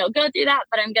going to, go through that,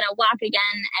 but I'm going to walk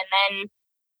again.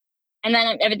 And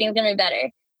then everything's going to be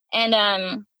better.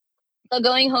 And, so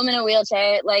going home in a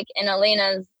wheelchair, like in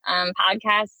Elena's,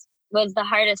 podcast was the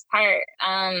hardest part.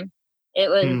 It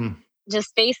was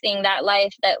just facing that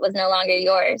life that was no longer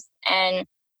yours. And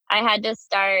I had to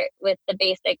start with the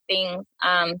basic things.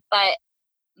 But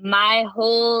my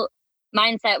whole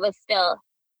mindset was still,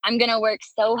 I'm going to work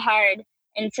so hard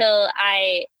until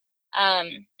I'm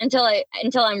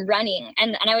running.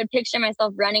 And I would picture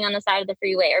myself running on the side of the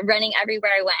freeway or running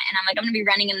everywhere I went. And I'm like, I'm going to be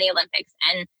running in the Olympics.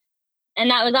 And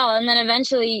that was all. And then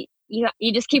eventually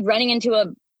you just keep running into a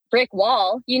brick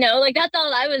wall, like that's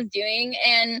all I was doing.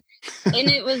 And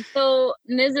it was so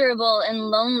miserable and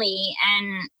lonely.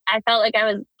 And I felt like I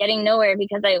was getting nowhere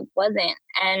because I wasn't.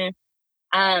 And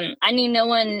I knew no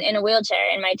one in a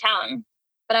wheelchair in my town,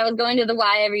 but I was going to the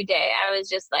Y every day. I was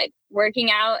just like working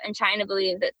out and trying to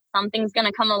believe that something's going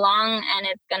to come along and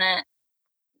it's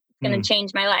going to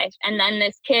change my life. And then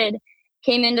this kid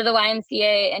came into the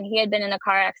YMCA and he had been in a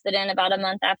car accident about a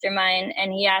month after mine.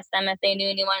 And he asked them if they knew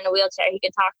anyone in a wheelchair he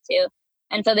could talk to.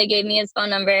 And so they gave me his phone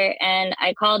number and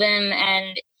I called him,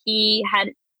 and he had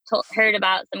heard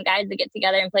about some guys that get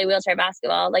together and play wheelchair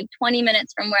basketball like 20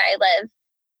 minutes from where I live.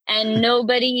 And no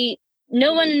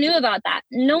one knew about that.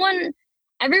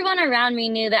 Everyone around me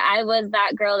knew that I was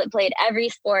that girl that played every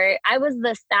sport. I was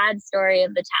the sad story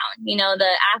of the town,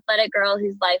 the athletic girl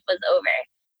whose life was over.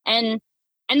 And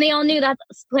they all knew that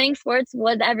playing sports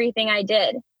was everything I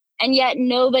did. And yet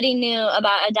nobody knew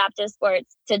about adaptive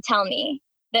sports to tell me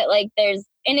that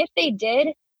and if they did,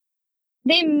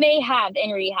 they may have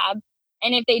in rehab.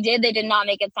 And if they did, they did not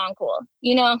make it sound cool.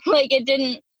 It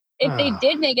didn't, if they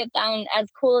did make it sound as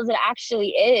cool as it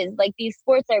actually is, like these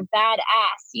sports are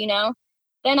badass,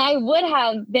 then I would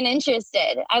have been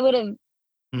interested. I would have.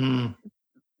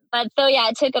 But so, yeah,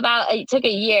 it took a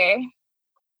year.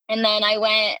 And then I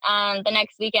went the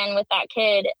next weekend with that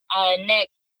kid, Nick,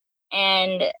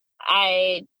 and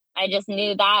I just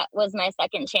knew that was my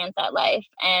second chance at life.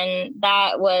 And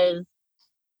that was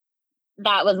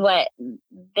what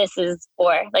this is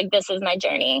for. Like, this is my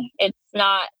journey. It's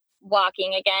not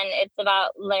walking again. It's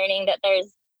about learning that there's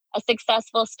a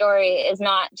successful story is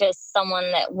not just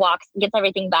someone that gets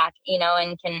everything back,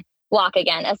 and can walk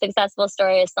again. A successful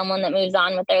story is someone that moves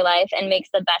on with their life and makes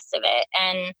the best of it.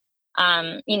 And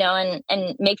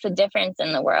and makes a difference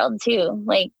in the world too.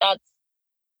 Like that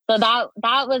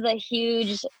was a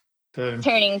huge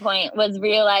turning point, was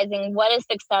realizing what a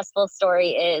successful story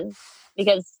is,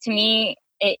 because to me,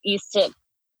 it used to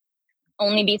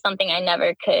only be something I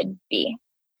never could be.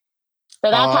 So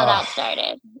that's how that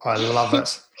started. I love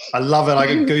it. I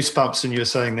get goosebumps when you're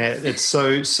saying that. It's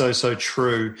so, so, so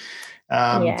true.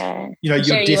 Yeah. I'm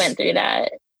sure you went through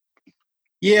that.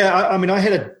 Yeah, I mean, I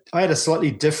had a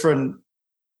slightly different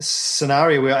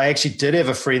scenario where I actually did have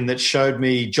a friend that showed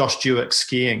me Josh Jewett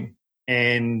skiing,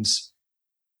 and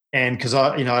because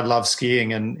I love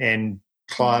skiing and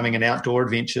climbing and outdoor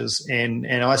adventures, and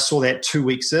I saw that 2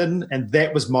 weeks in, and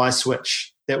that was my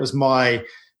switch. That was my.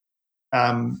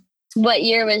 What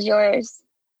year was yours?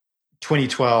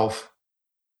 2012.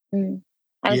 I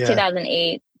was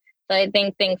 2008, so I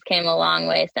think things came a long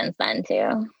way since then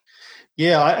too.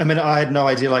 Yeah, I mean, I had no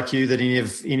idea, like you, that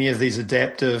any of these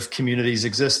adaptive communities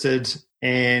existed,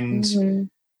 and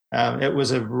it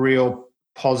was a real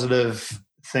positive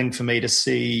thing for me to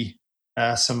see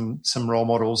some role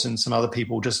models and some other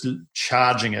people just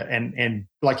charging it, and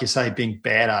like you say, being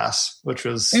badass, which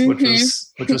was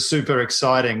super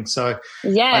exciting. So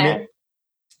yeah,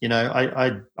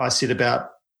 I set about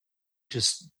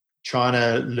just trying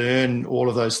to learn all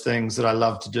of those things that I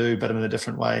love to do, but in a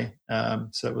different way.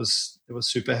 So it was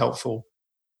super helpful.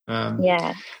 But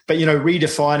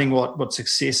redefining what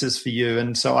success is for you.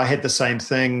 And so I had the same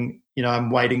thing. I'm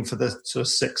waiting for the sort of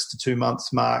 6 to 2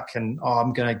 months mark, and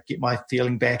I'm going to get my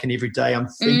feeling back. And every day I'm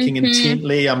thinking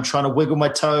intently. I'm trying to wiggle my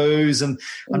toes, and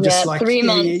I'm just like 3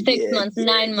 months, 6 months,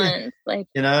 9 months,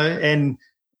 And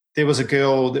there was a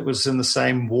girl that was in the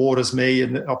same ward as me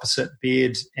in the opposite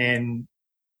bed, and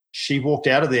she walked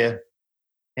out of there,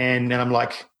 and I'm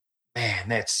like, man,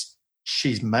 that's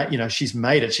she's made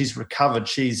it. She's recovered.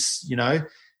 She's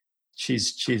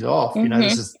off.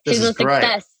 This is great.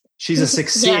 Success. She's a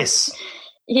success.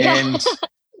 Yeah.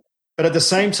 But at the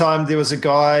same time, there was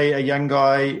a young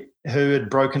guy who had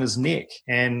broken his neck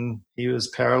and he was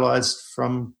paralyzed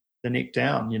from the neck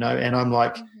down, and I'm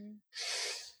like,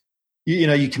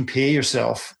 you compare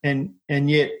yourself and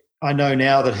yet I know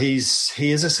now that he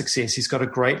is a success. He's got a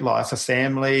great life, a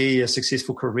family, a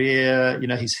successful career,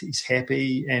 he's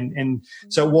happy. And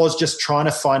so it was just trying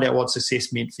to find out what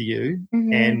success meant for you.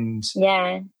 And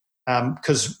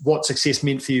because what success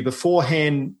meant for you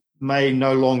beforehand may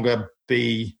no longer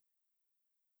be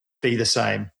the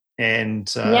same. And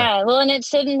and it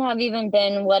shouldn't have even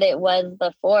been what it was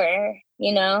before,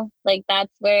 like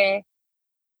that's where,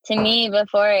 to me,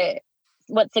 before,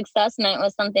 what success meant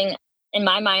was something in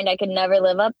my mind I could never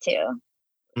live up to.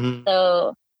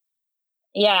 So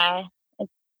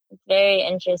it's very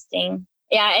interesting.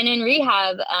 And in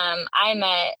rehab,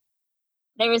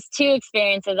 there was two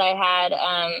experiences I had.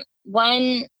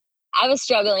 One, I was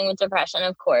struggling with depression,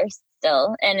 of course,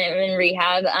 still, and in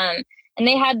rehab, and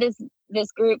they had this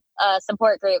group,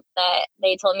 support group that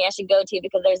they told me I should go to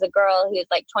because there's a girl who's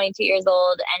like 22 years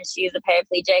old and she's a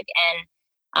paraplegic,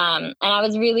 and I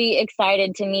was really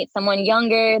excited to meet someone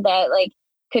younger that like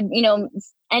could,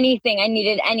 anything. I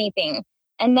needed anything.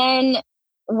 And then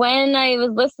when I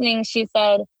was listening, she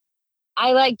said,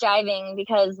 I like driving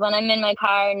because when I'm in my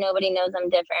car, nobody knows I'm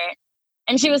different.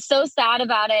 And she was so sad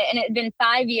about it. And it had been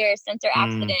 5 years since her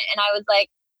accident. And I was like,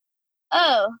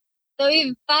 oh, so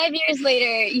even 5 years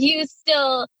later, you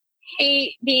still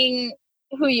hate being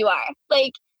who you are.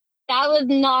 Like, that was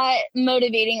not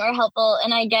motivating or helpful.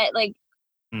 And I get like,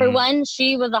 for one,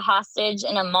 she was a hostage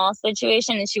in a mall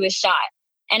situation and she was shot.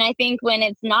 And I think when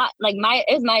it's not like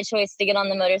it was my choice to get on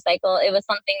the motorcycle, it was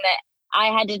something that I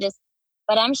had to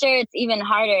but I'm sure it's even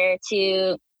harder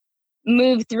to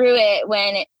move through it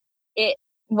when it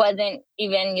wasn't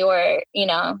even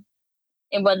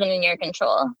it wasn't in your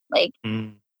control. Like,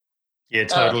 yeah,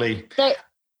 totally. So,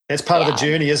 that's part of the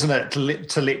journey, isn't it?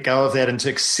 To let go of that and to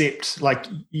accept, like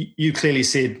you clearly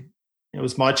said, it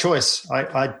was my choice.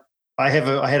 I had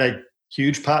a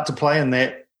huge part to play in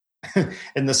that,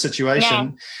 in the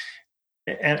situation.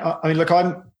 And I mean, look,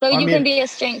 you can be a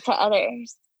strength to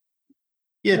others.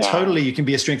 Yeah, totally. You can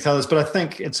be a strength to others, but I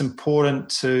think it's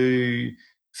important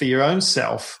for your own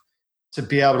self to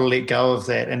be able to let go of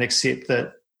that and accept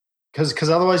that, because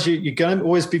otherwise you're going to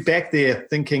always be back there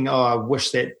thinking, oh, I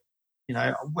wish that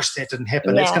didn't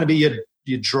happen. That's going to be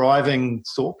your driving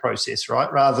thought process,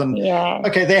 right? Rather than,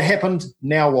 okay, that happened.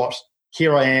 Now what?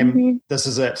 Here I am. This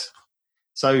is it.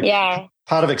 So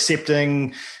part of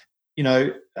accepting,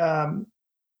 a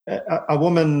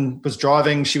woman was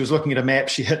driving. She was looking at a map.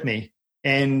 She hit me,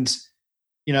 and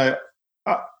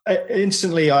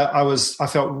instantly I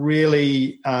felt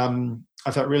really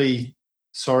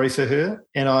sorry for her,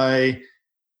 and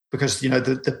because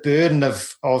the burden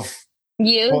of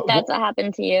you. That's what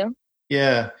happened to you.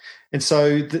 Yeah, and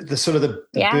so the sort of the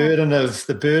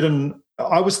burden.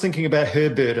 I was thinking about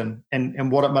her burden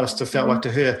and what it must have felt like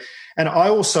to her. And I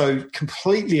also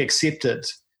completely accepted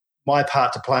my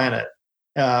part to play in it.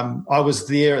 I was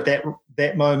there at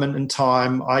that moment in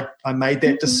time. I made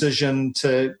that decision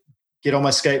to get on my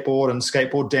skateboard and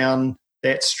skateboard down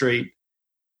that street.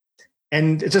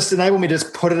 And it just enabled me to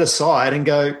just put it aside and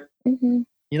go, you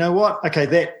know what? Okay,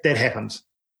 that happened.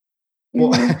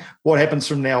 What happens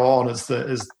from now on is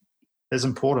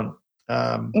important.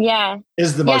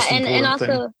 Is the most important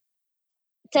thing.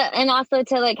 And also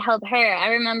to like help her. I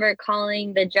remember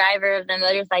calling the driver of the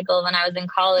motorcycle when I was in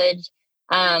college,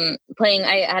 playing.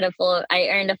 I earned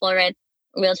a full ride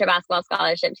wheelchair basketball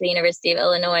scholarship to the University of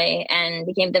Illinois and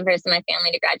became the first in my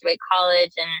family to graduate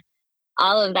college and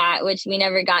all of that, which we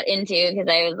never got into because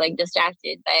I was like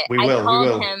distracted. But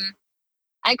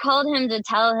I called him to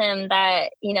tell him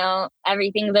that,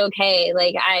 everything's okay.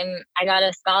 Like I got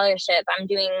a scholarship. I'm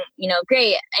doing,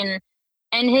 great.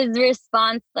 And his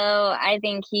response though, I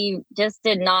think he just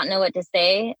did not know what to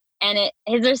say. And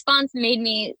his response made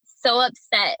me so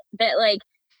upset that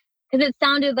cause it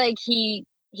sounded like he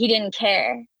didn't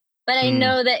care, but I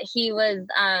know that he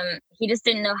just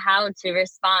didn't know how to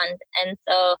respond. And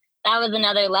so that was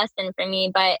another lesson for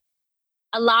me. But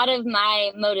a lot of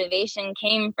my motivation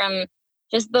came from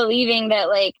just believing that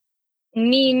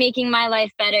me making my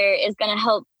life better is going to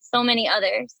help so many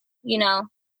others,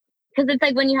 because it's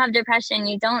like when you have depression,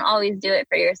 you don't always do it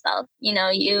for yourself. You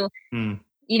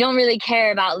don't really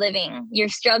care about living. You're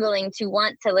struggling to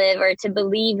want to live or to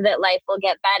believe that life will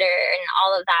get better and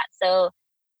all of that. So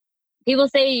people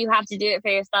say you have to do it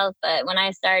for yourself. But when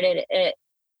I started,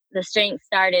 the strength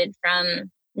started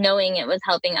from knowing it was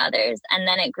helping others, and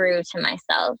then it grew to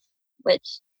myself,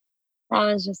 which that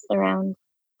was just the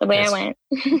way I went.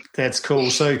 That's cool.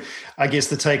 So I guess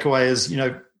the takeaway is,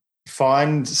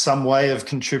 find some way of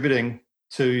contributing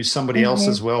to somebody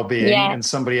else's well-being and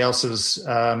somebody else's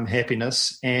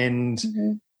happiness,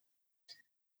 and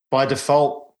by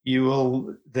default,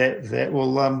 that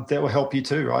will help you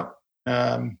too, right?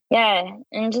 And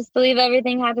just believe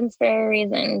everything happens for a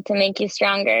reason, to make you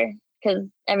stronger, because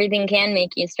everything can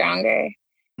make you stronger.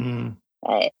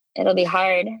 But it'll be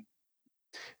hard.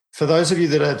 For those of you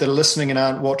that are listening and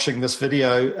aren't watching this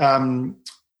video,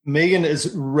 Megan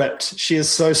is ripped. She is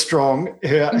so strong.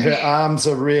 Her arms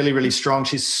are really, really strong.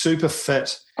 She's super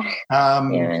fit.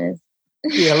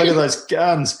 Yeah, look at those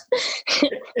guns.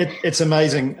 It's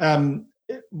amazing.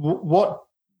 What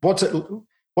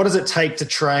does it take to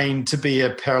train to be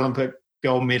a Paralympic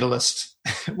gold medalist?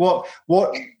 What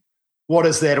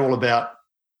is that all about?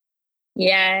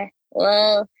 Yeah,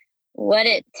 well, what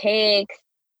it takes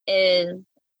is,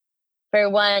 for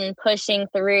one, pushing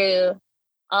through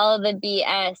all the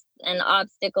BS and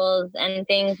obstacles and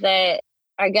things that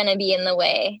are going to be in the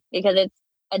way, because it's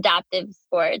adaptive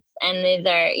sports and these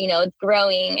are, it's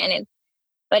growing,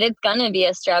 but it's going to be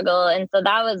a struggle. And so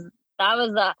that was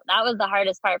the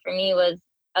hardest part for me, was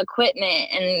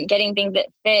equipment and getting things that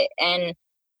fit, and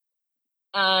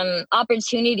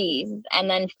opportunities, and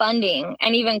then funding,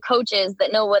 and even coaches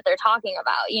that know what they're talking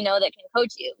about, that can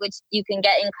coach you, which you can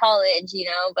get in college,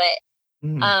 but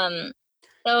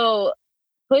so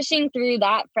pushing through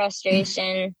that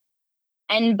frustration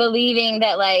and believing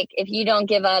that, like, if you don't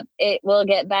give up, it will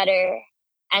get better.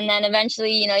 And then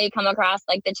eventually, you come across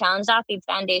like the Challenged Athletes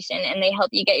Foundation, and they help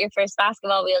you get your first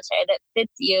basketball wheelchair that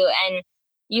fits you, and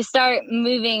you start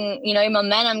moving, your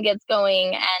momentum gets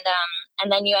going,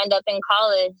 and then you end up in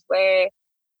college where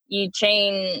you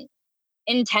train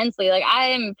intensely. Like, I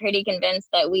am pretty convinced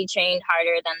that we trained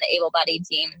harder than the able-bodied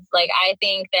teams. Like, I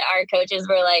think that our coaches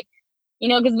were like,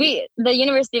 because the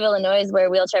University of Illinois is where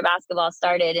wheelchair basketball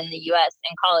started in the U.S.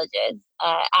 in colleges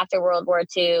after World War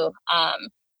II.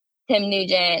 Tim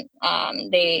Nugent,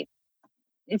 they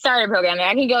started a program there.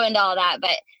 I can go into all that,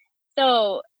 but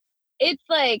so it's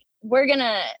like, we're going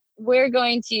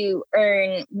to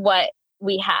earn what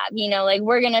we have, like,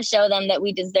 we're going to show them that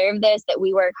we deserve this, that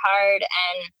we work hard,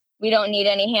 and we don't need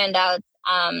any handouts.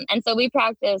 And so we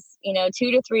practice, 2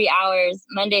 to 3 hours,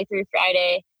 Monday through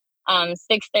Friday,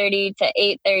 6:30 to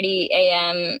 8:30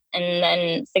 a.m. and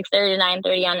then 6:30 to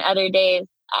 9:30 on other days.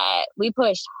 We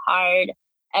pushed hard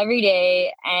every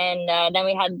day, and then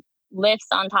we had lifts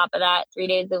on top of that 3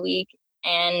 days a week,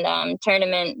 and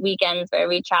tournament weekends where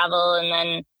we travel and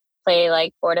then play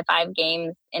like 4 to 5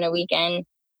 games in a weekend.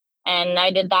 And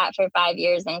I did that for 5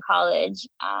 years in college,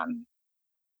 and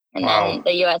then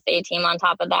the USA team on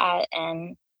top of that,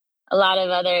 and a lot of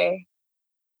other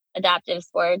adaptive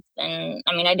sports. And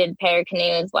I mean, I did para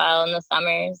canoe as well in the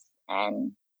summers,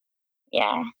 and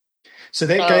so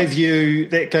gave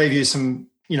you some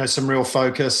some real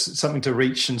focus, something to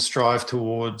reach and strive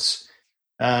towards,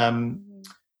 and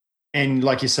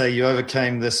like you say, you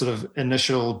overcame the sort of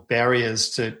initial barriers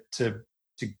to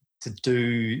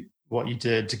do what you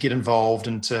did, to get involved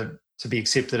and to be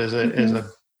accepted as a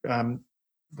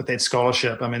with that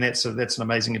scholarship. I mean, that's an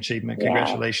amazing achievement.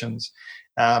 Congratulations.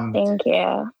 Thank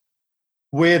you.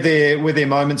 Were there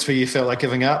moments where you felt like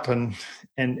giving up, and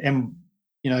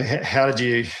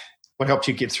what helped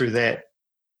you get through that?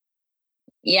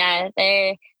 Yeah,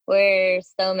 there were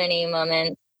so many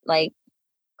moments, like,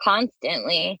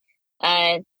 constantly.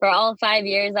 For all 5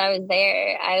 years I was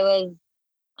there, I was,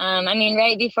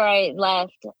 right before I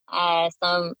left,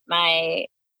 so my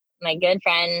good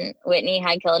friend Whitney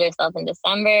had killed herself in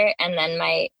December, and then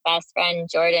my best friend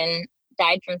Jordan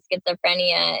died from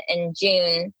schizophrenia in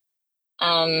June.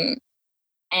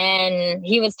 And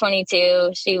he was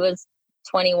 22, she was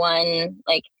 21.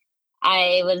 Like,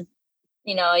 I was,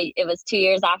 it was 2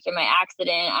 years after my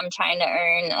accident. I'm trying to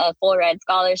earn a full ride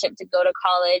scholarship to go to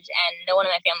college, and no one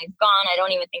in my family's gone. I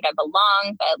don't even think I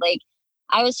belong, but like,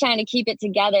 I was trying to keep it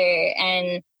together,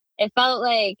 and it felt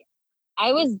like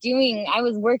I was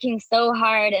working so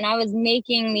hard, and I was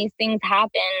making these things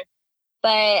happen,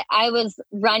 but I was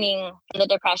running from the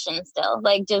depression still,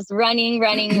 like, just running,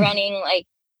 like,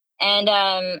 and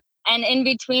in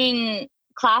between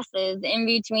classes, in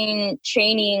between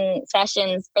training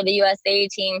sessions for the USA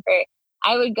team,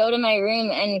 I would go to my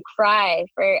room and cry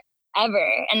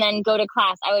forever, and then go to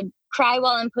class. I would cry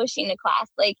while I'm pushing to class.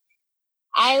 Like,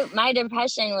 my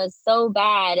depression was so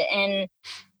bad. And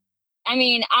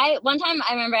one time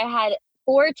I remember I had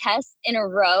 4 tests in a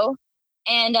row,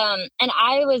 and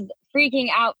I was freaking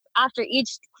out after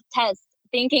each test,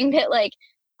 thinking that like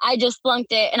I just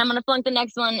flunked it and I'm going to flunk the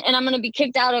next one and I'm going to be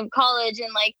kicked out of college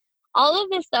and like all of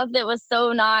this stuff that was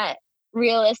so not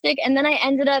realistic. And then I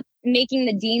ended up making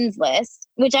the dean's list,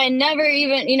 which I never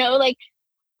even, like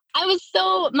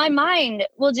my mind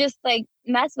will just like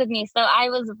mess with me. So I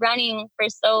was running for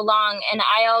so long, and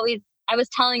I was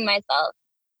telling myself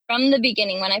from the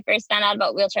beginning, when I first found out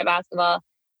about wheelchair basketball,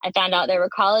 I found out there were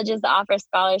colleges that offer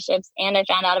scholarships, and I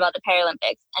found out about the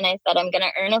Paralympics. And I said, I'm going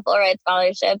to earn a full ride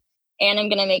scholarship and I'm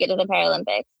going to make it to the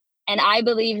Paralympics. And I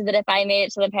believed that if I made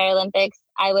it to the Paralympics,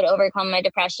 I would overcome my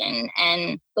depression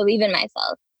and believe in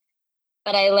myself.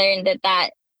 But I learned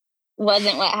that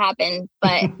wasn't what happened,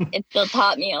 but it still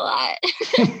taught me a lot.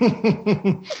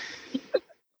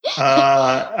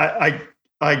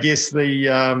 I guess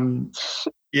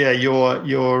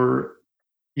your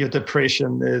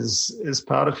depression is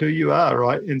part of who you are,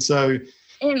 right? And so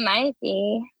it might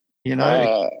be,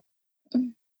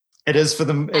 it is for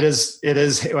them. It is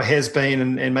or has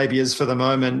been, and maybe is for the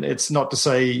moment. It's not to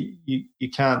say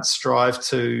you can't strive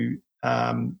to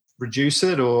reduce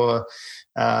it or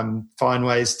find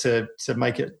ways to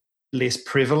make it less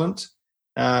prevalent.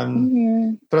 But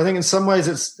I think in some ways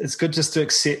it's good just to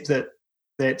accept that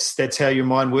that's how your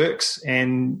mind works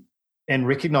and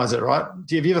recognize it, right?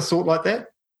 Have you ever thought like that?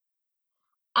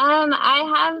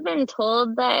 I have been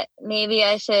told that maybe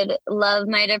I should love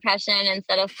my depression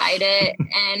instead of fight it.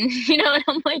 And, and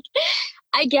I'm like,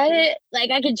 I get it.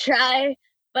 Like, I could try,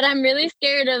 but I'm really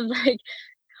scared of, like,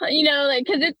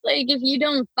 because it's like, if you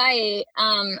don't fight,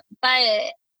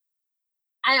 but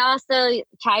I also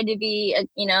tried to be,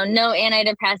 no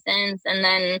antidepressants and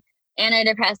then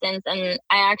antidepressants. And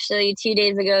I actually 2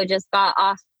 days ago just got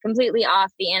completely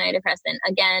off the antidepressant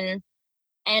again.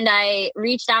 And I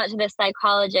reached out to this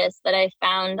psychologist that I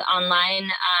found online.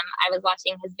 I was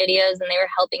watching his videos and they were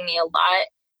helping me a lot.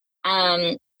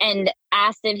 And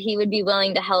asked if he would be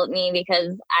willing to help me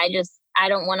because I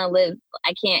don't want to live.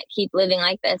 I can't keep living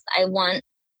like this.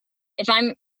 If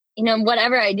I'm,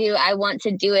 whatever I do, I want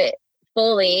to do it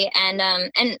fully. And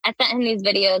I sent him these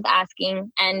videos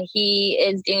asking, and he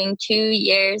is doing 2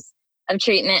 years of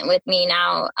treatment with me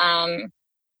now,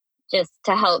 just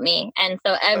to help me. And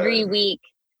so every week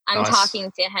I'm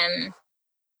talking to him,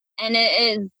 and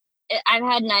I've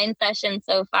had 9 sessions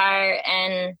so far,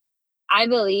 and I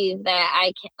believe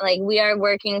that we are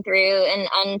working through and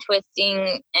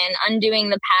untwisting and undoing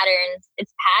the patterns.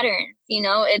 It's patterns,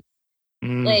 it's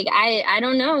like, I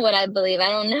don't know what I believe.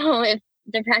 I don't know if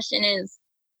depression is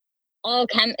all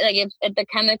if the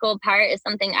chemical part is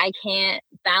something I can't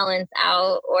balance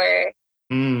out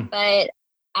but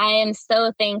I am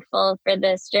so thankful for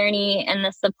this journey and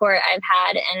the support I've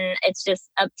had. And it's just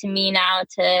up to me now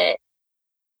to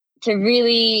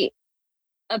really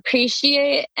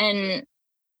appreciate and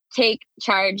take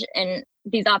charge in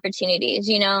these opportunities,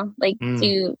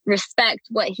 to respect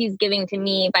what he's giving to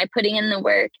me by putting in the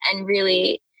work and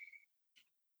really,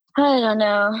 I don't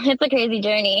know. It's a crazy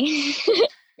journey.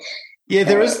 Yeah,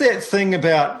 there is that thing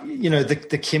about,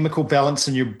 the chemical balance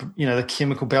in your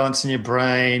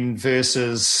brain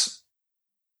versus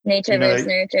nature versus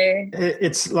nurture.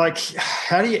 It's like,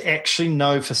 how do you actually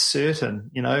know for certain?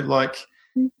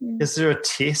 Is there a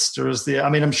test, or is there? I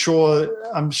mean, I'm sure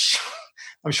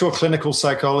clinical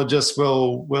psychologists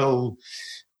will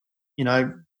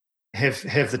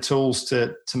have the tools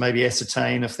to maybe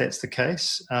ascertain if that's the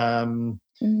case. Yeah,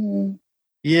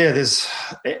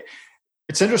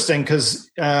 it's interesting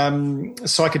because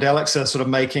psychedelics are sort of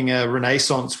making a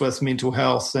renaissance with mental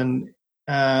health, and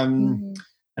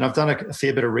I've done a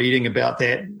fair bit of reading about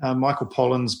that. Michael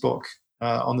Pollan's book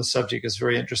on the subject is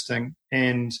very interesting,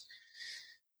 and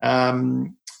so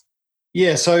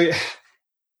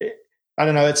I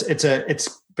don't know.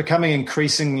 It's becoming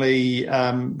increasingly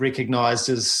recognised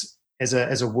as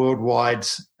a worldwide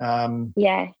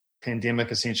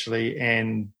pandemic, essentially,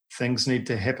 and things need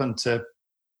to happen to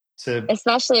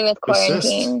especially with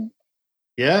quarantine.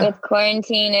 Yeah, with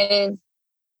quarantine,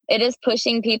 it is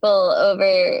pushing people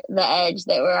over the edge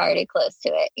that we're already close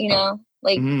to it.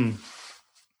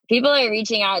 People are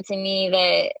reaching out to me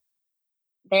that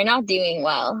they're not doing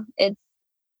well. It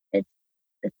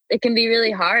can be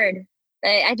really hard.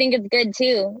 I think it's good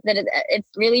too that it's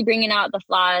really bringing out the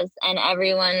flaws, and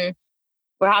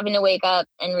we're having to wake up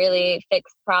and really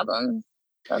fix problems.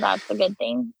 So that's a good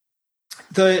thing.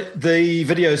 The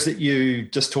videos that you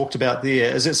just talked about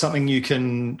there, is it something you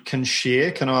can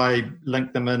share? Can I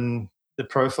link them in the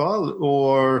profile,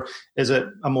 or is it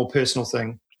a more personal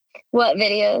thing? What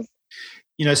videos?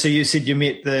 So you said you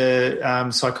met the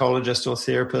psychologist or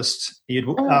therapist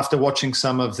after watching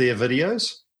some of their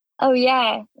videos. Oh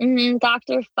yeah.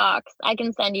 Dr. Fox. I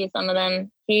can send you some of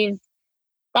them.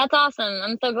 That's awesome.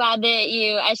 I'm so glad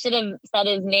that I should have said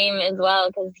his name as well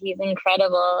because he's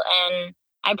incredible. And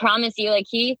I promise you, like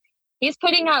he's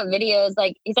putting out videos,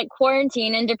 like he's like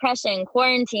quarantine and depression,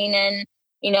 quarantine and,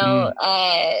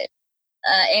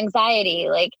 anxiety,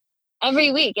 like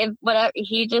every week. If whatever,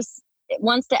 he just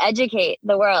wants to educate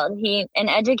the world. And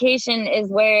education is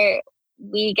where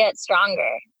we get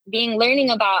stronger. Learning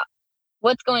about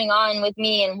what's going on with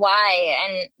me and why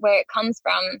and where it comes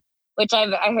from, which I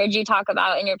heard you talk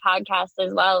about in your podcast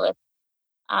as well. With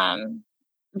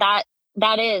that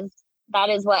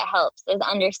is what helps, is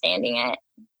understanding it.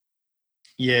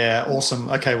 Yeah, awesome.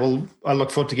 Okay, well, I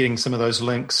look forward to getting some of those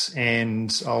links,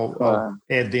 and I'll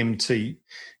add them to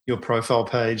your profile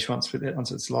page once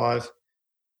it's live.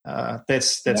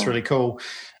 That's really cool.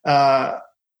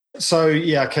 So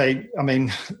yeah, okay. I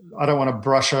mean, I don't want to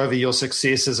brush over your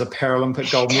success as a Paralympic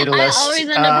gold medalist. I always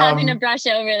end up having to brush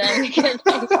over them because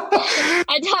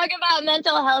I talk about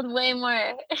mental health way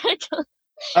more.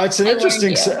 It's an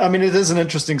interesting. I mean, it is an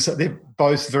interesting. They're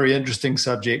both very interesting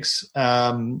subjects.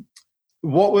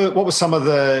 What were some of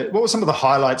the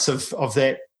highlights of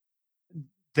that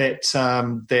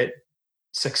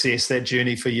success, that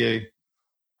journey for you?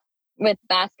 With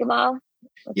basketball?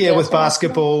 With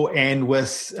basketball and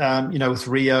with with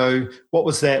Rio. What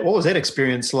was that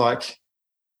experience like?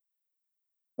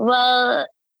 Well,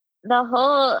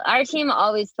 our team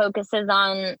always focuses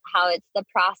on how it's the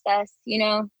process,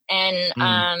 and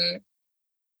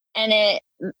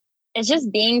it's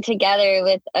just being together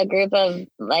with a group of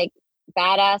like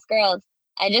badass girls.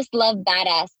 I just love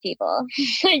badass people.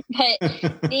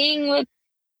 But being with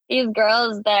these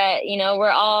girls that, we're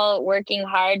all working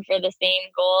hard for the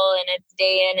same goal, and it's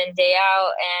day in and day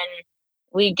out, and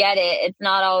we get it. It's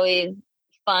not always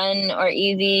fun or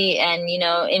easy. And,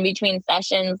 in between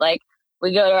sessions, like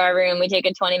we go to our room, we take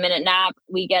a 20-minute nap,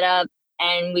 we get up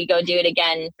and we go do it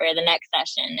again for the next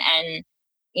session. And,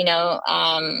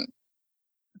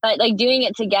 but like doing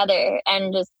it together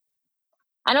and just,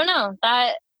 I don't know,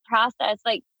 that process,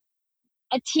 like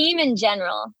a team in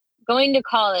general, going to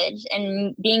college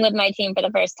and being with my team for the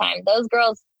first time, those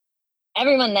girls,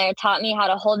 everyone there taught me how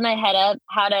to hold my head up,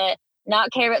 how to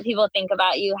not care what people think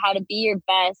about you, how to be your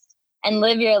best and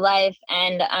live your life,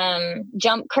 and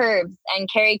jump curbs and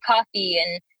carry coffee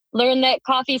and learn that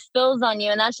coffee spills on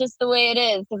you. And that's just the way it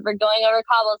is because we're going over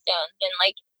cobblestones. And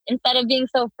like, instead of being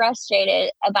so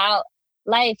frustrated about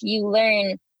life, you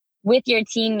learn with your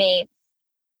teammates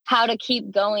how to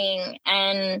keep going.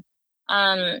 And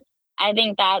I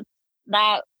think that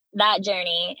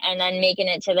journey, and then making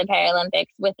it to the Paralympics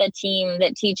with a team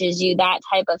that teaches you that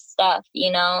type of stuff,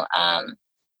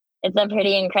 it's a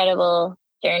pretty incredible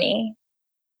journey.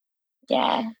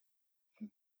 Yeah.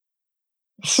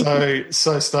 So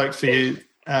stoked for you.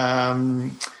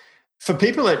 For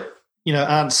people that,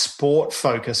 aren't sport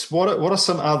focused, what are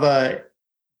some other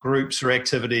groups or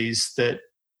activities that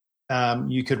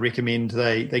you could recommend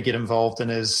they get involved in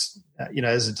as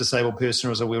a disabled person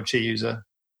or as a wheelchair user?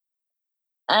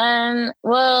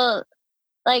 Well,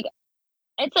 like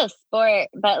it's a sport,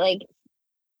 but like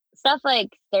stuff like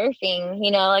surfing,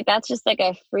 like that's just like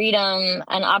a freedom,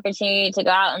 an opportunity to go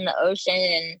out in the ocean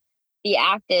and be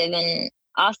active and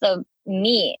also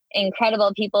meet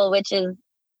incredible people, which is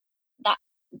that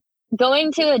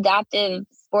going to adaptive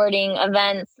sporting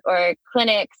events or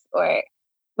clinics, or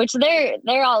which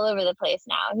they're all over the place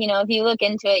now. If you look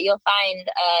into it, you'll find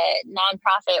a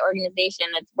nonprofit organization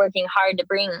that's working hard to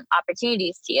bring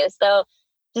opportunities to you. So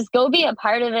just go be a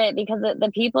part of it, because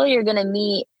the people you're going to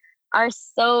meet are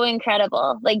so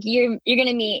incredible. Like you're going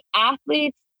to meet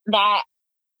athletes that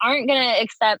aren't going to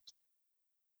accept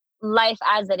life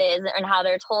as it is and how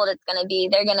they're told it's going to be.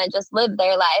 They're going to just live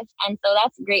their life. And so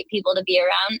that's great people to be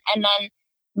around. And then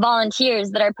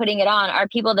volunteers that are putting it on are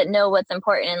people that know what's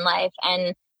important in life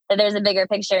and that there's a bigger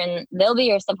picture, and they'll be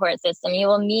your support system. You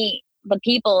will meet the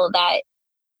people that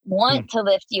want to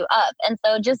lift you up. And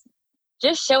so just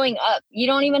showing up, you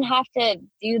don't even have to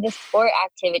do the sport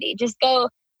activity. Just go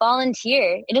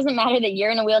volunteer. It doesn't matter that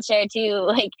you're in a wheelchair too.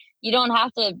 Like you don't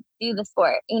have to do the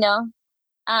sport,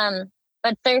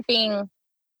 but surfing,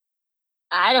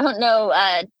 I don't know,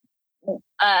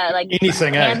 like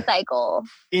anything, hand cycle,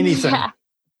 anything,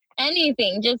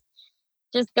 anything. Just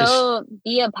go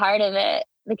be a part of it,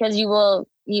 because you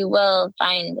will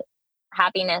find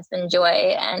happiness and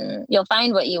joy, and you'll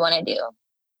find what you want to do.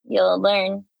 You'll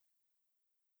learn.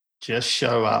 Just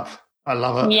show up. I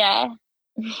love it. Yeah.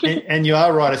 and you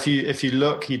are right. If you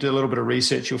look, you do a little bit of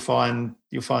research, you'll find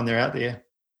they're out there.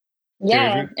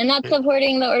 Yeah, and that's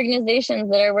supporting the organizations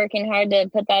that are working hard to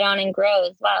put that on and grow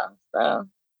as well. So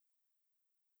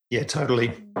yeah,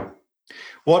 totally.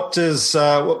 What does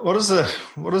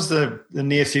the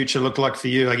near future look like for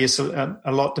you? I guess a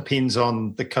lot depends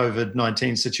on the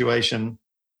COVID-19 situation.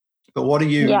 But what are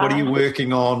you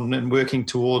working on and working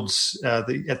towards at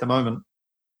the moment?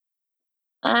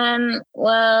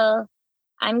 Well,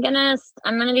 I'm gonna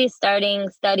be studying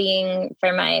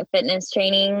for my fitness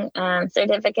training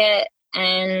certificate,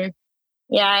 and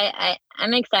yeah,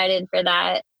 I'm excited for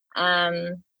that.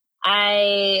 I'm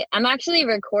actually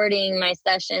recording my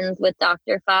sessions with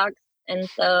Dr. Fox, and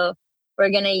so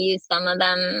we're gonna use some of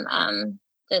them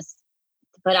just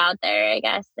to put out there, I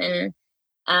guess, and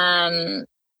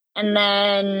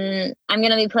then I'm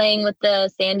gonna be playing with the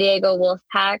San Diego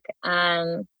Wolfpack.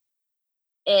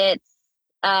 It's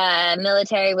a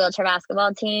military wheelchair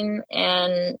basketball team,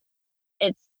 and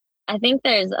I think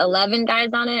there's 11 guys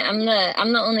on it. I'm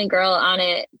the only girl on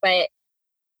it, but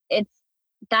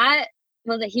that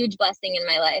was a huge blessing in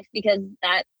my life because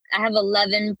I have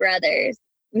 11 brothers.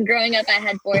 Growing up, I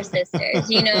had 4 sisters,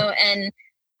 and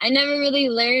I never really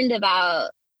learned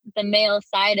about the male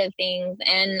side of things,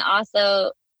 and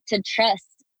also to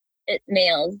trust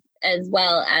males as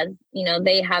well as,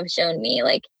 they have shown me.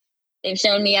 Like, they've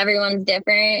shown me everyone's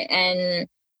different, and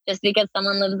just because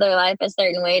someone lives their life a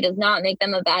certain way does not make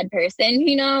them a bad person,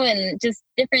 and just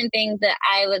different things that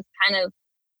I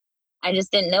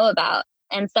just didn't know about.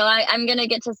 And so I'm going to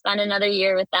get to spend another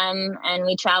year with them, and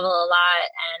we travel a lot.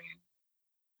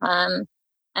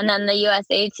 And then the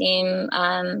USA team,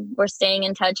 we're staying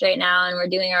in touch right now, and we're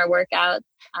doing our workouts.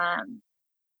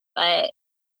 But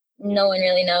no one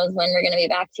really knows when we're going to be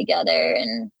back together.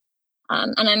 And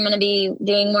I'm going to be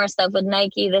doing more stuff with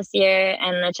Nike this year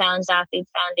and the Challenged Athletes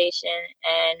Foundation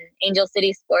and Angel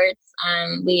City Sports.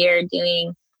 We are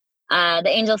doing the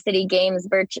Angel City Games.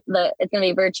 It's going to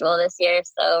be virtual this year,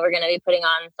 so we're going to be putting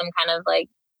on some kind of like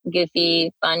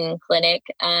goofy, fun clinic,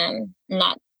 and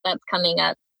that's coming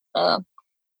up. So,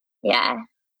 yeah.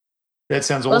 That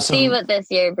sounds awesome. We'll see what this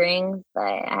year brings, but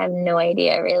I have no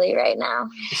idea really right now.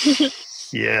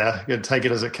 Yeah, you got to take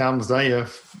it as it comes, don't you?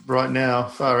 Right now,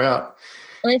 far out.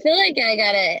 Well, I feel like I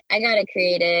gotta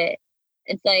create it.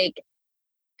 It's like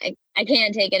I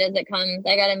can't take it as it comes.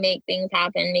 I gotta make things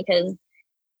happen because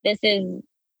this is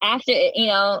after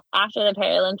the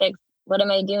Paralympics. What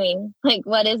am I doing? Like,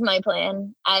 what is my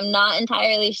plan? I'm not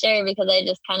entirely sure because I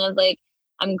just kind of like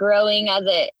I'm growing as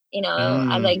as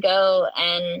I go,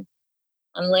 and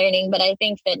I'm learning. But I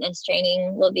think fitness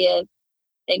training will be a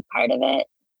big part of it.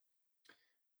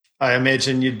 I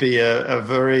imagine you'd be a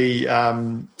very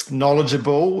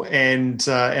knowledgeable and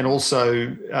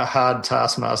also a hard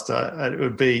taskmaster. It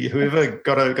would be whoever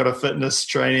got a fitness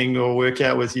training or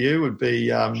workout with you would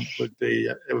be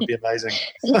amazing.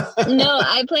 No,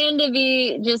 I plan to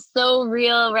be just so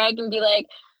real where I can be like,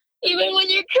 even when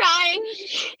you're crying,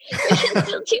 you can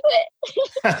still do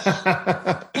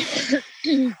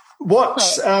it.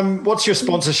 What's your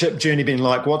sponsorship journey been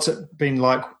like? What's it been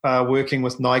like working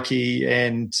with Nike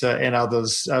and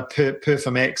others?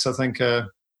 Performax, I think,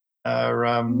 are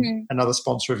another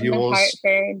sponsor of yours.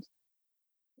 Hartford.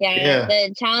 Yeah,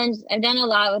 the challenge. I've done a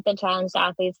lot with the Challenged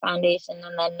Athletes Foundation,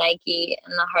 and then Nike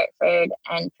and the Hartford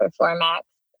and Performax.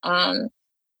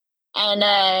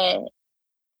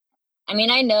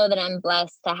 I know that I'm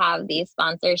blessed to have these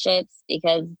sponsorships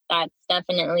because that's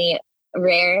definitely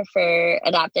rare for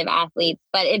adaptive athletes,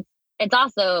 but it's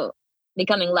also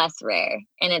becoming less rare,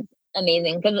 and it's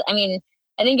amazing because I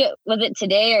think it was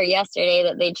today or yesterday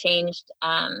that they changed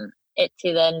it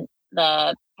to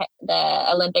the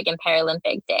Olympic and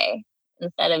Paralympic Day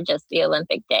instead of just the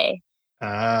Olympic Day,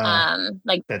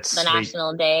 like that's the sweet.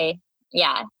 National Day.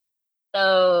 Yeah,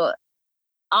 so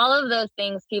all of those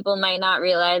things people might not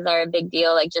realize are a big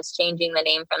deal, like just changing the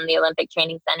name from the Olympic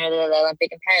Training Center to the Olympic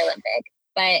and Paralympic,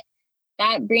 but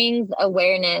that brings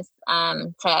awareness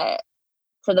to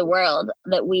the world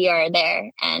that we are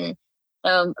there, and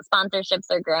so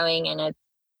sponsorships are growing, and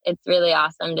it's really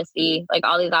awesome to see like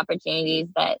all these opportunities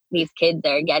that these kids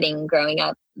are getting growing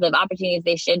up, the opportunities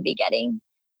they should be getting.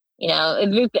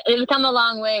 It's come a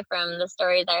long way from the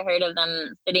stories I heard of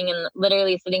them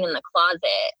literally sitting in the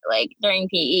closet like during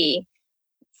PE.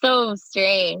 So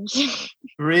strange.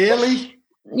 Really?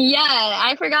 Yeah,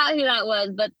 I forgot who that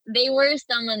was, but they were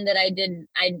someone that I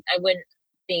wouldn't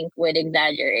think would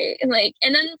exaggerate. Like,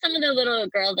 and then some of the little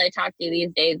girls I talk to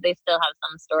these days, they still have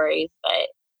some stories, but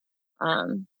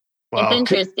it's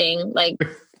interesting. Like,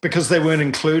 because they weren't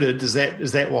included, is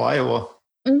that why? Or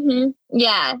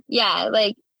yeah,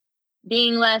 like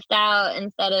being left out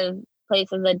instead of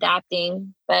places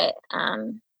adapting. But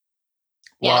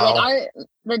Yeah, Wow. like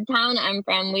the town I'm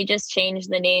from, we just changed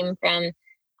the name from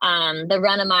the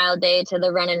Run a Mile Day to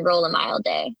the Run and Roll a Mile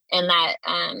Day. And that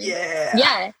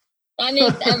yeah, that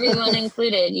makes everyone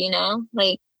included, you know?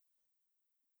 Like,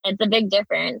 it's a big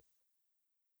difference.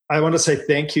 I want to say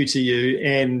thank you to you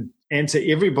and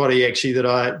to everybody actually that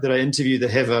I interview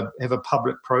that have a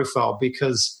public profile,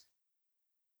 because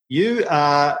you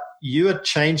are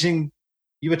changing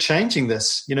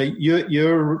this. You know,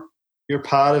 you're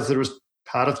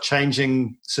part of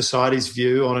changing society's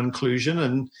view on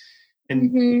inclusion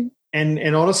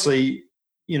and honestly,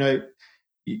 you know,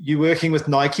 you working with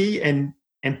Nike and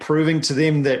proving to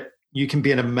them that you can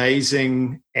be an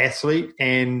amazing athlete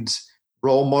and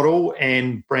role model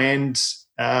and brand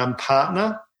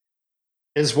partner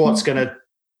is what's going to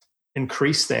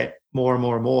increase that more and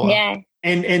more and more. Yeah.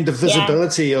 And the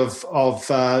visibility of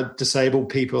disabled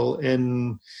people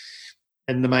in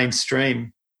the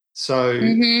mainstream. So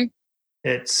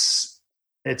it's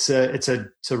a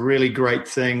really great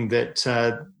thing that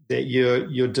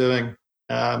you're doing,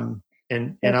 and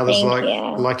others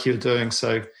like you're doing.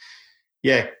 So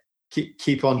yeah,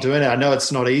 keep on doing it. I know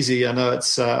it's not easy. I know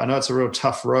it's a real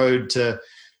tough road to,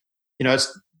 you know,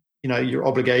 it's, you know, your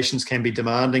obligations can be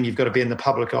demanding. You've got to be in the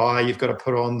public eye. You've got to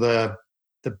put on the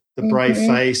brave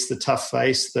face, the tough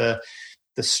face, the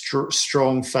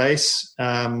strong face.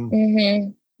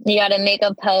 You got to make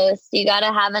a post. You got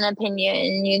to have an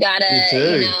opinion. You got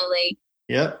to, you know, like.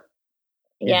 Yep.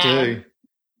 Yeah. You do.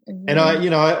 And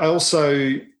I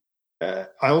also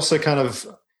kind of,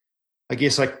 I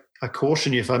guess I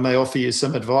caution you, if I may offer you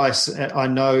some advice. I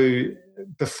know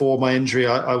before my injury,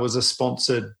 I was a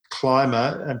sponsored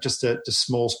climber, just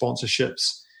small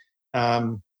sponsorships.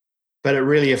 But it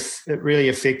really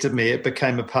affected me. It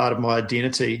became a part of my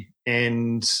identity.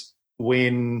 And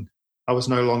when I was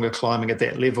no longer climbing at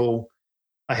that level,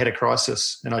 I had a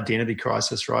crisis, an identity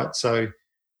crisis, right? So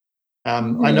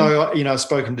I know, you know, I've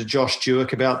spoken to Josh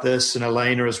Jewick about this and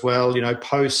Elena as well, you know,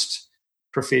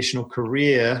 post-professional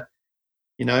career,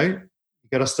 you know, you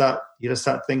got to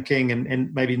start thinking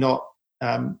and maybe not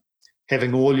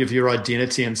having all of your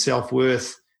identity and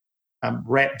self-worth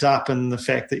wrapped up in the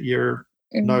fact that you're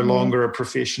no longer a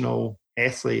professional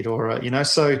athlete or you know,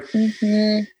 so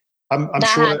I'm that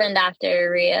sure happened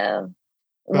after Rio,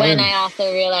 when I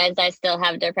also realized I still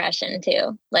have depression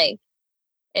too. Like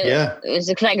it was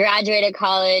because I graduated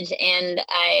college and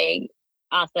I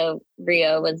also,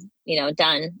 Rio was, you know,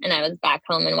 done and I was back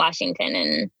home in Washington,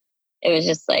 and it was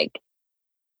just like,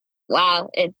 wow,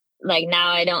 it's like now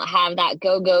I don't have that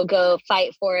go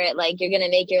fight for it. Like, you're going to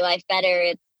make your life better.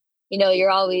 It's, you know,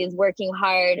 you're always working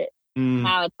hard.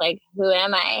 Now it's like, who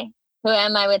am I? Who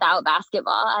am I without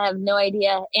basketball? I have no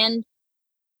idea. And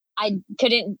I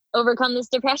couldn't overcome this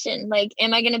depression. Like,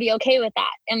 am I going to be okay with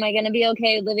that? Am I going to be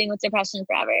okay living with depression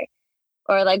forever?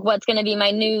 Or like, what's going to be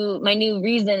my new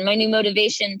reason, my new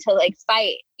motivation to like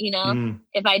fight, you know,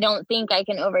 if I don't think I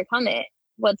can overcome it,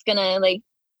 what's going to like,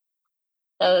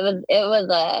 so it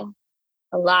was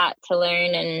a lot to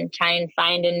learn and try and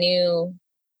find a new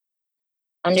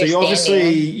understanding. So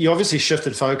you obviously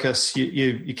shifted focus.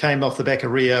 You came off the back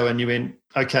of Rio and you went,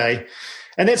 okay.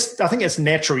 And I think it's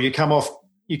natural. You come off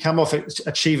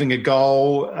achieving a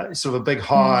goal, sort of a big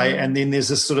high, and then there's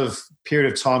this sort of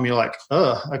period of time you're like,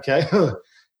 oh, okay,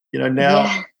 you know,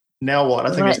 now what?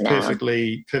 I think it's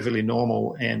perfectly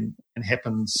normal and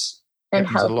happens a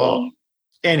lot.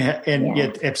 And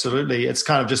yeah, absolutely. It's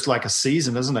kind of just like a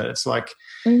season, isn't it? It's like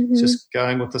it's just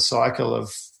going with the cycle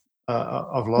of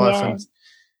life. Yeah. And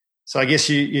so I guess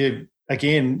you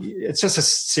again, it's just a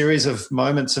series of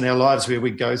moments in our lives where we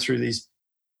go through these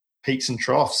peaks and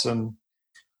troughs and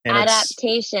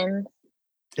adaptation.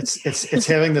 It's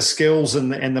having the skills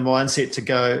and the mindset to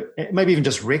go, maybe even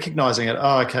just recognizing it.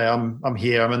 Oh, okay, I'm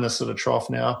here. I'm in this sort of trough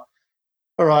now.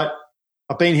 All right,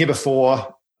 I've been here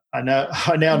before. I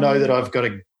now know that I've got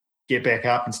to get back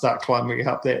up and start climbing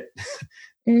up that,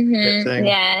 that thing.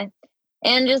 Yeah,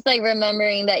 and just like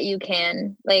remembering that you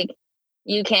can,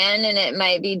 and it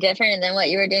might be different than what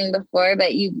you were doing before,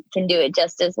 but you can do it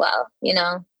just as well. You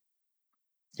know.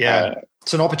 Yeah.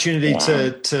 It's an opportunity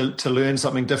to learn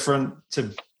something different,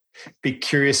 to be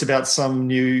curious about some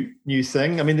new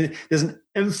thing. I mean, there's an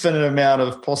infinite amount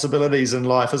of possibilities in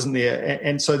life, isn't there?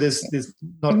 And so there's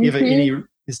not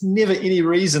there's never any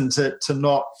reason to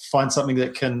not find something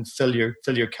that can fill your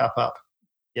cup up,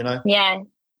 you know? Yeah,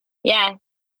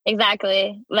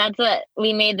 exactly. That's what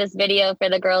we made this video for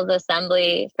the Girls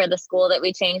Assembly for the school that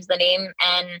we changed the name.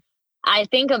 And I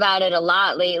think about it a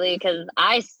lot lately because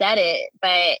I said it,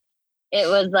 but it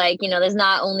was like, you know, there's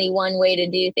not only one way to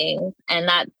do things, and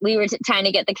that we were trying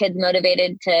to get the kids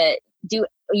motivated to do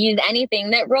use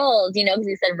anything that rolls, because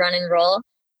you said run and roll.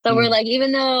 So we're like,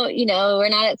 even though, we're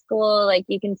not at school, like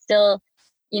you can still,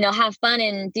 have fun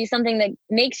and do something that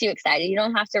makes you excited. You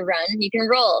don't have to run, you can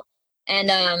roll.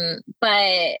 And,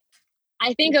 but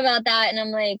I think about that and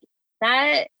I'm like,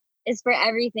 that is for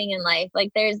everything in life.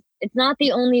 Like it's not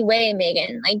the only way,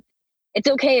 Megan. Like, it's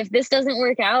okay if this doesn't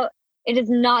work out. It is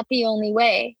not the only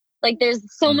way. Like there's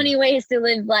so many ways to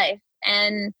live life.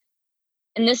 And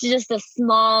this is just a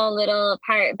small little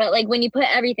part. But like when you put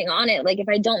everything on it, like if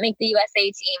I don't make the USA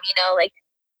team, like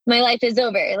my life is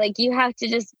over. Like you have to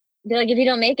just be like, if you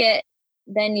don't make it,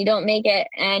 then you don't make it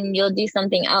and you'll do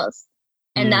something else.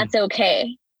 And that's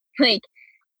okay. Like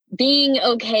being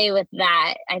okay with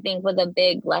that, I think was a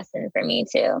big lesson for me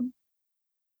too.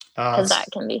 Because that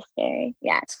can be scary.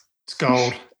 Yeah. It's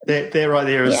gold. That right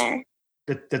there is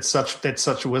that's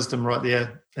such wisdom right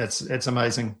there. It's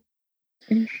amazing.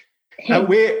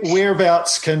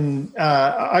 Whereabouts can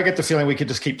I get the feeling we could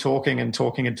just keep talking and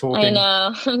talking and talking.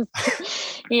 I know.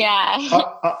 Yeah.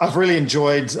 I've really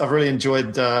enjoyed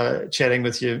chatting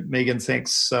with you, Megan.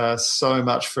 Thanks so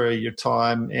much for your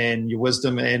time and your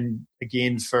wisdom, and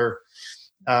again for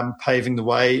paving the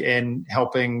way and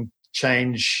helping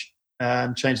change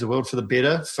the world for the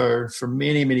better for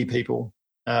many, many people.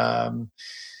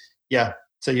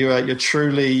 So you're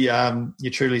truly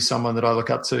someone that I look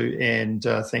up to, and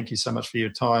thank you so much for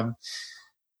your time.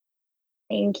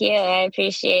 Thank you. I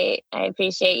appreciate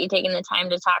you taking the time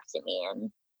to talk to me and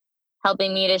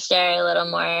helping me to share a little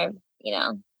more,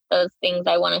 those things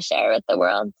I want to share with the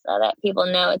world so that people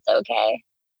know it's okay.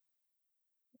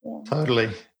 Yeah.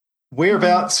 Totally.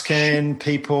 Whereabouts can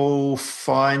people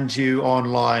find you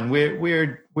online?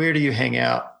 Where do you hang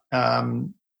out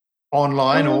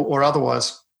online or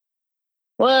otherwise?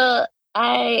 Well,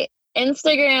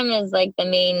 Instagram is like the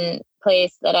main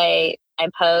place that I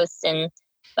post,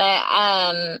 but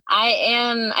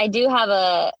I do have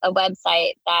a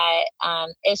website that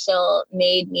Ishil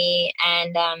made me,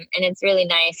 and it's really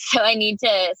nice. So I need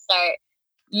to start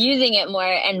using it more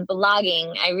and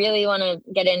blogging. I really want to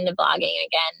get into blogging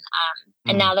again.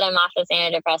 And now that I'm off this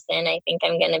antidepressant, I think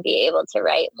I'm going to be able to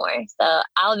write more. So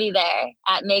I'll be there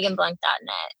at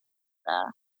meganblunk.net.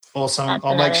 So. Awesome.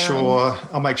 I'll make sure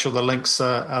the links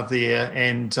are there,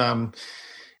 and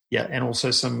and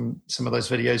also some of those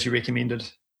videos you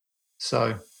recommended.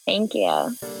 So thank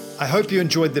you. I hope you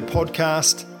enjoyed the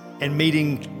podcast and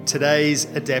meeting today's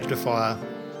Adaptifier.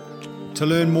 To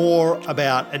learn more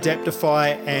about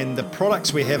Adaptify and the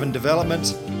products we have in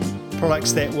development,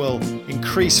 products that will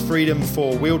increase freedom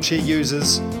for wheelchair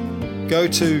users, go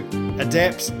to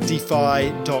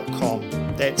adaptdefy.com.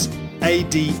 That's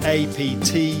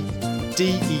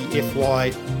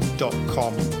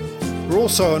adaptdefy.com. We're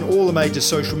also on all the major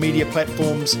social media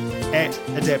platforms at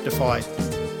Adaptify.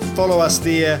 Follow us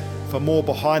there for more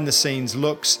behind the scenes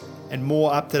looks and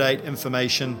more up-to-date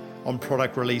information on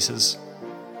product releases.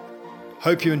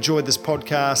 Hope you enjoyed this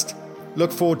podcast.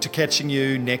 Look forward to catching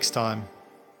you next time.